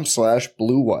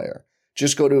Indeed.com/Blue Wire.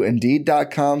 Just go to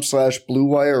Indeed.com/Blue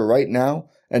Wire right now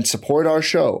and support our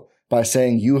show by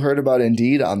saying you heard about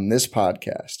Indeed on this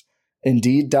podcast.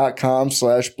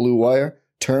 Indeed.com/Blue Wire.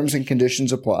 Terms and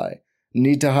conditions apply.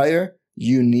 Need to hire?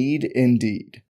 You need Indeed.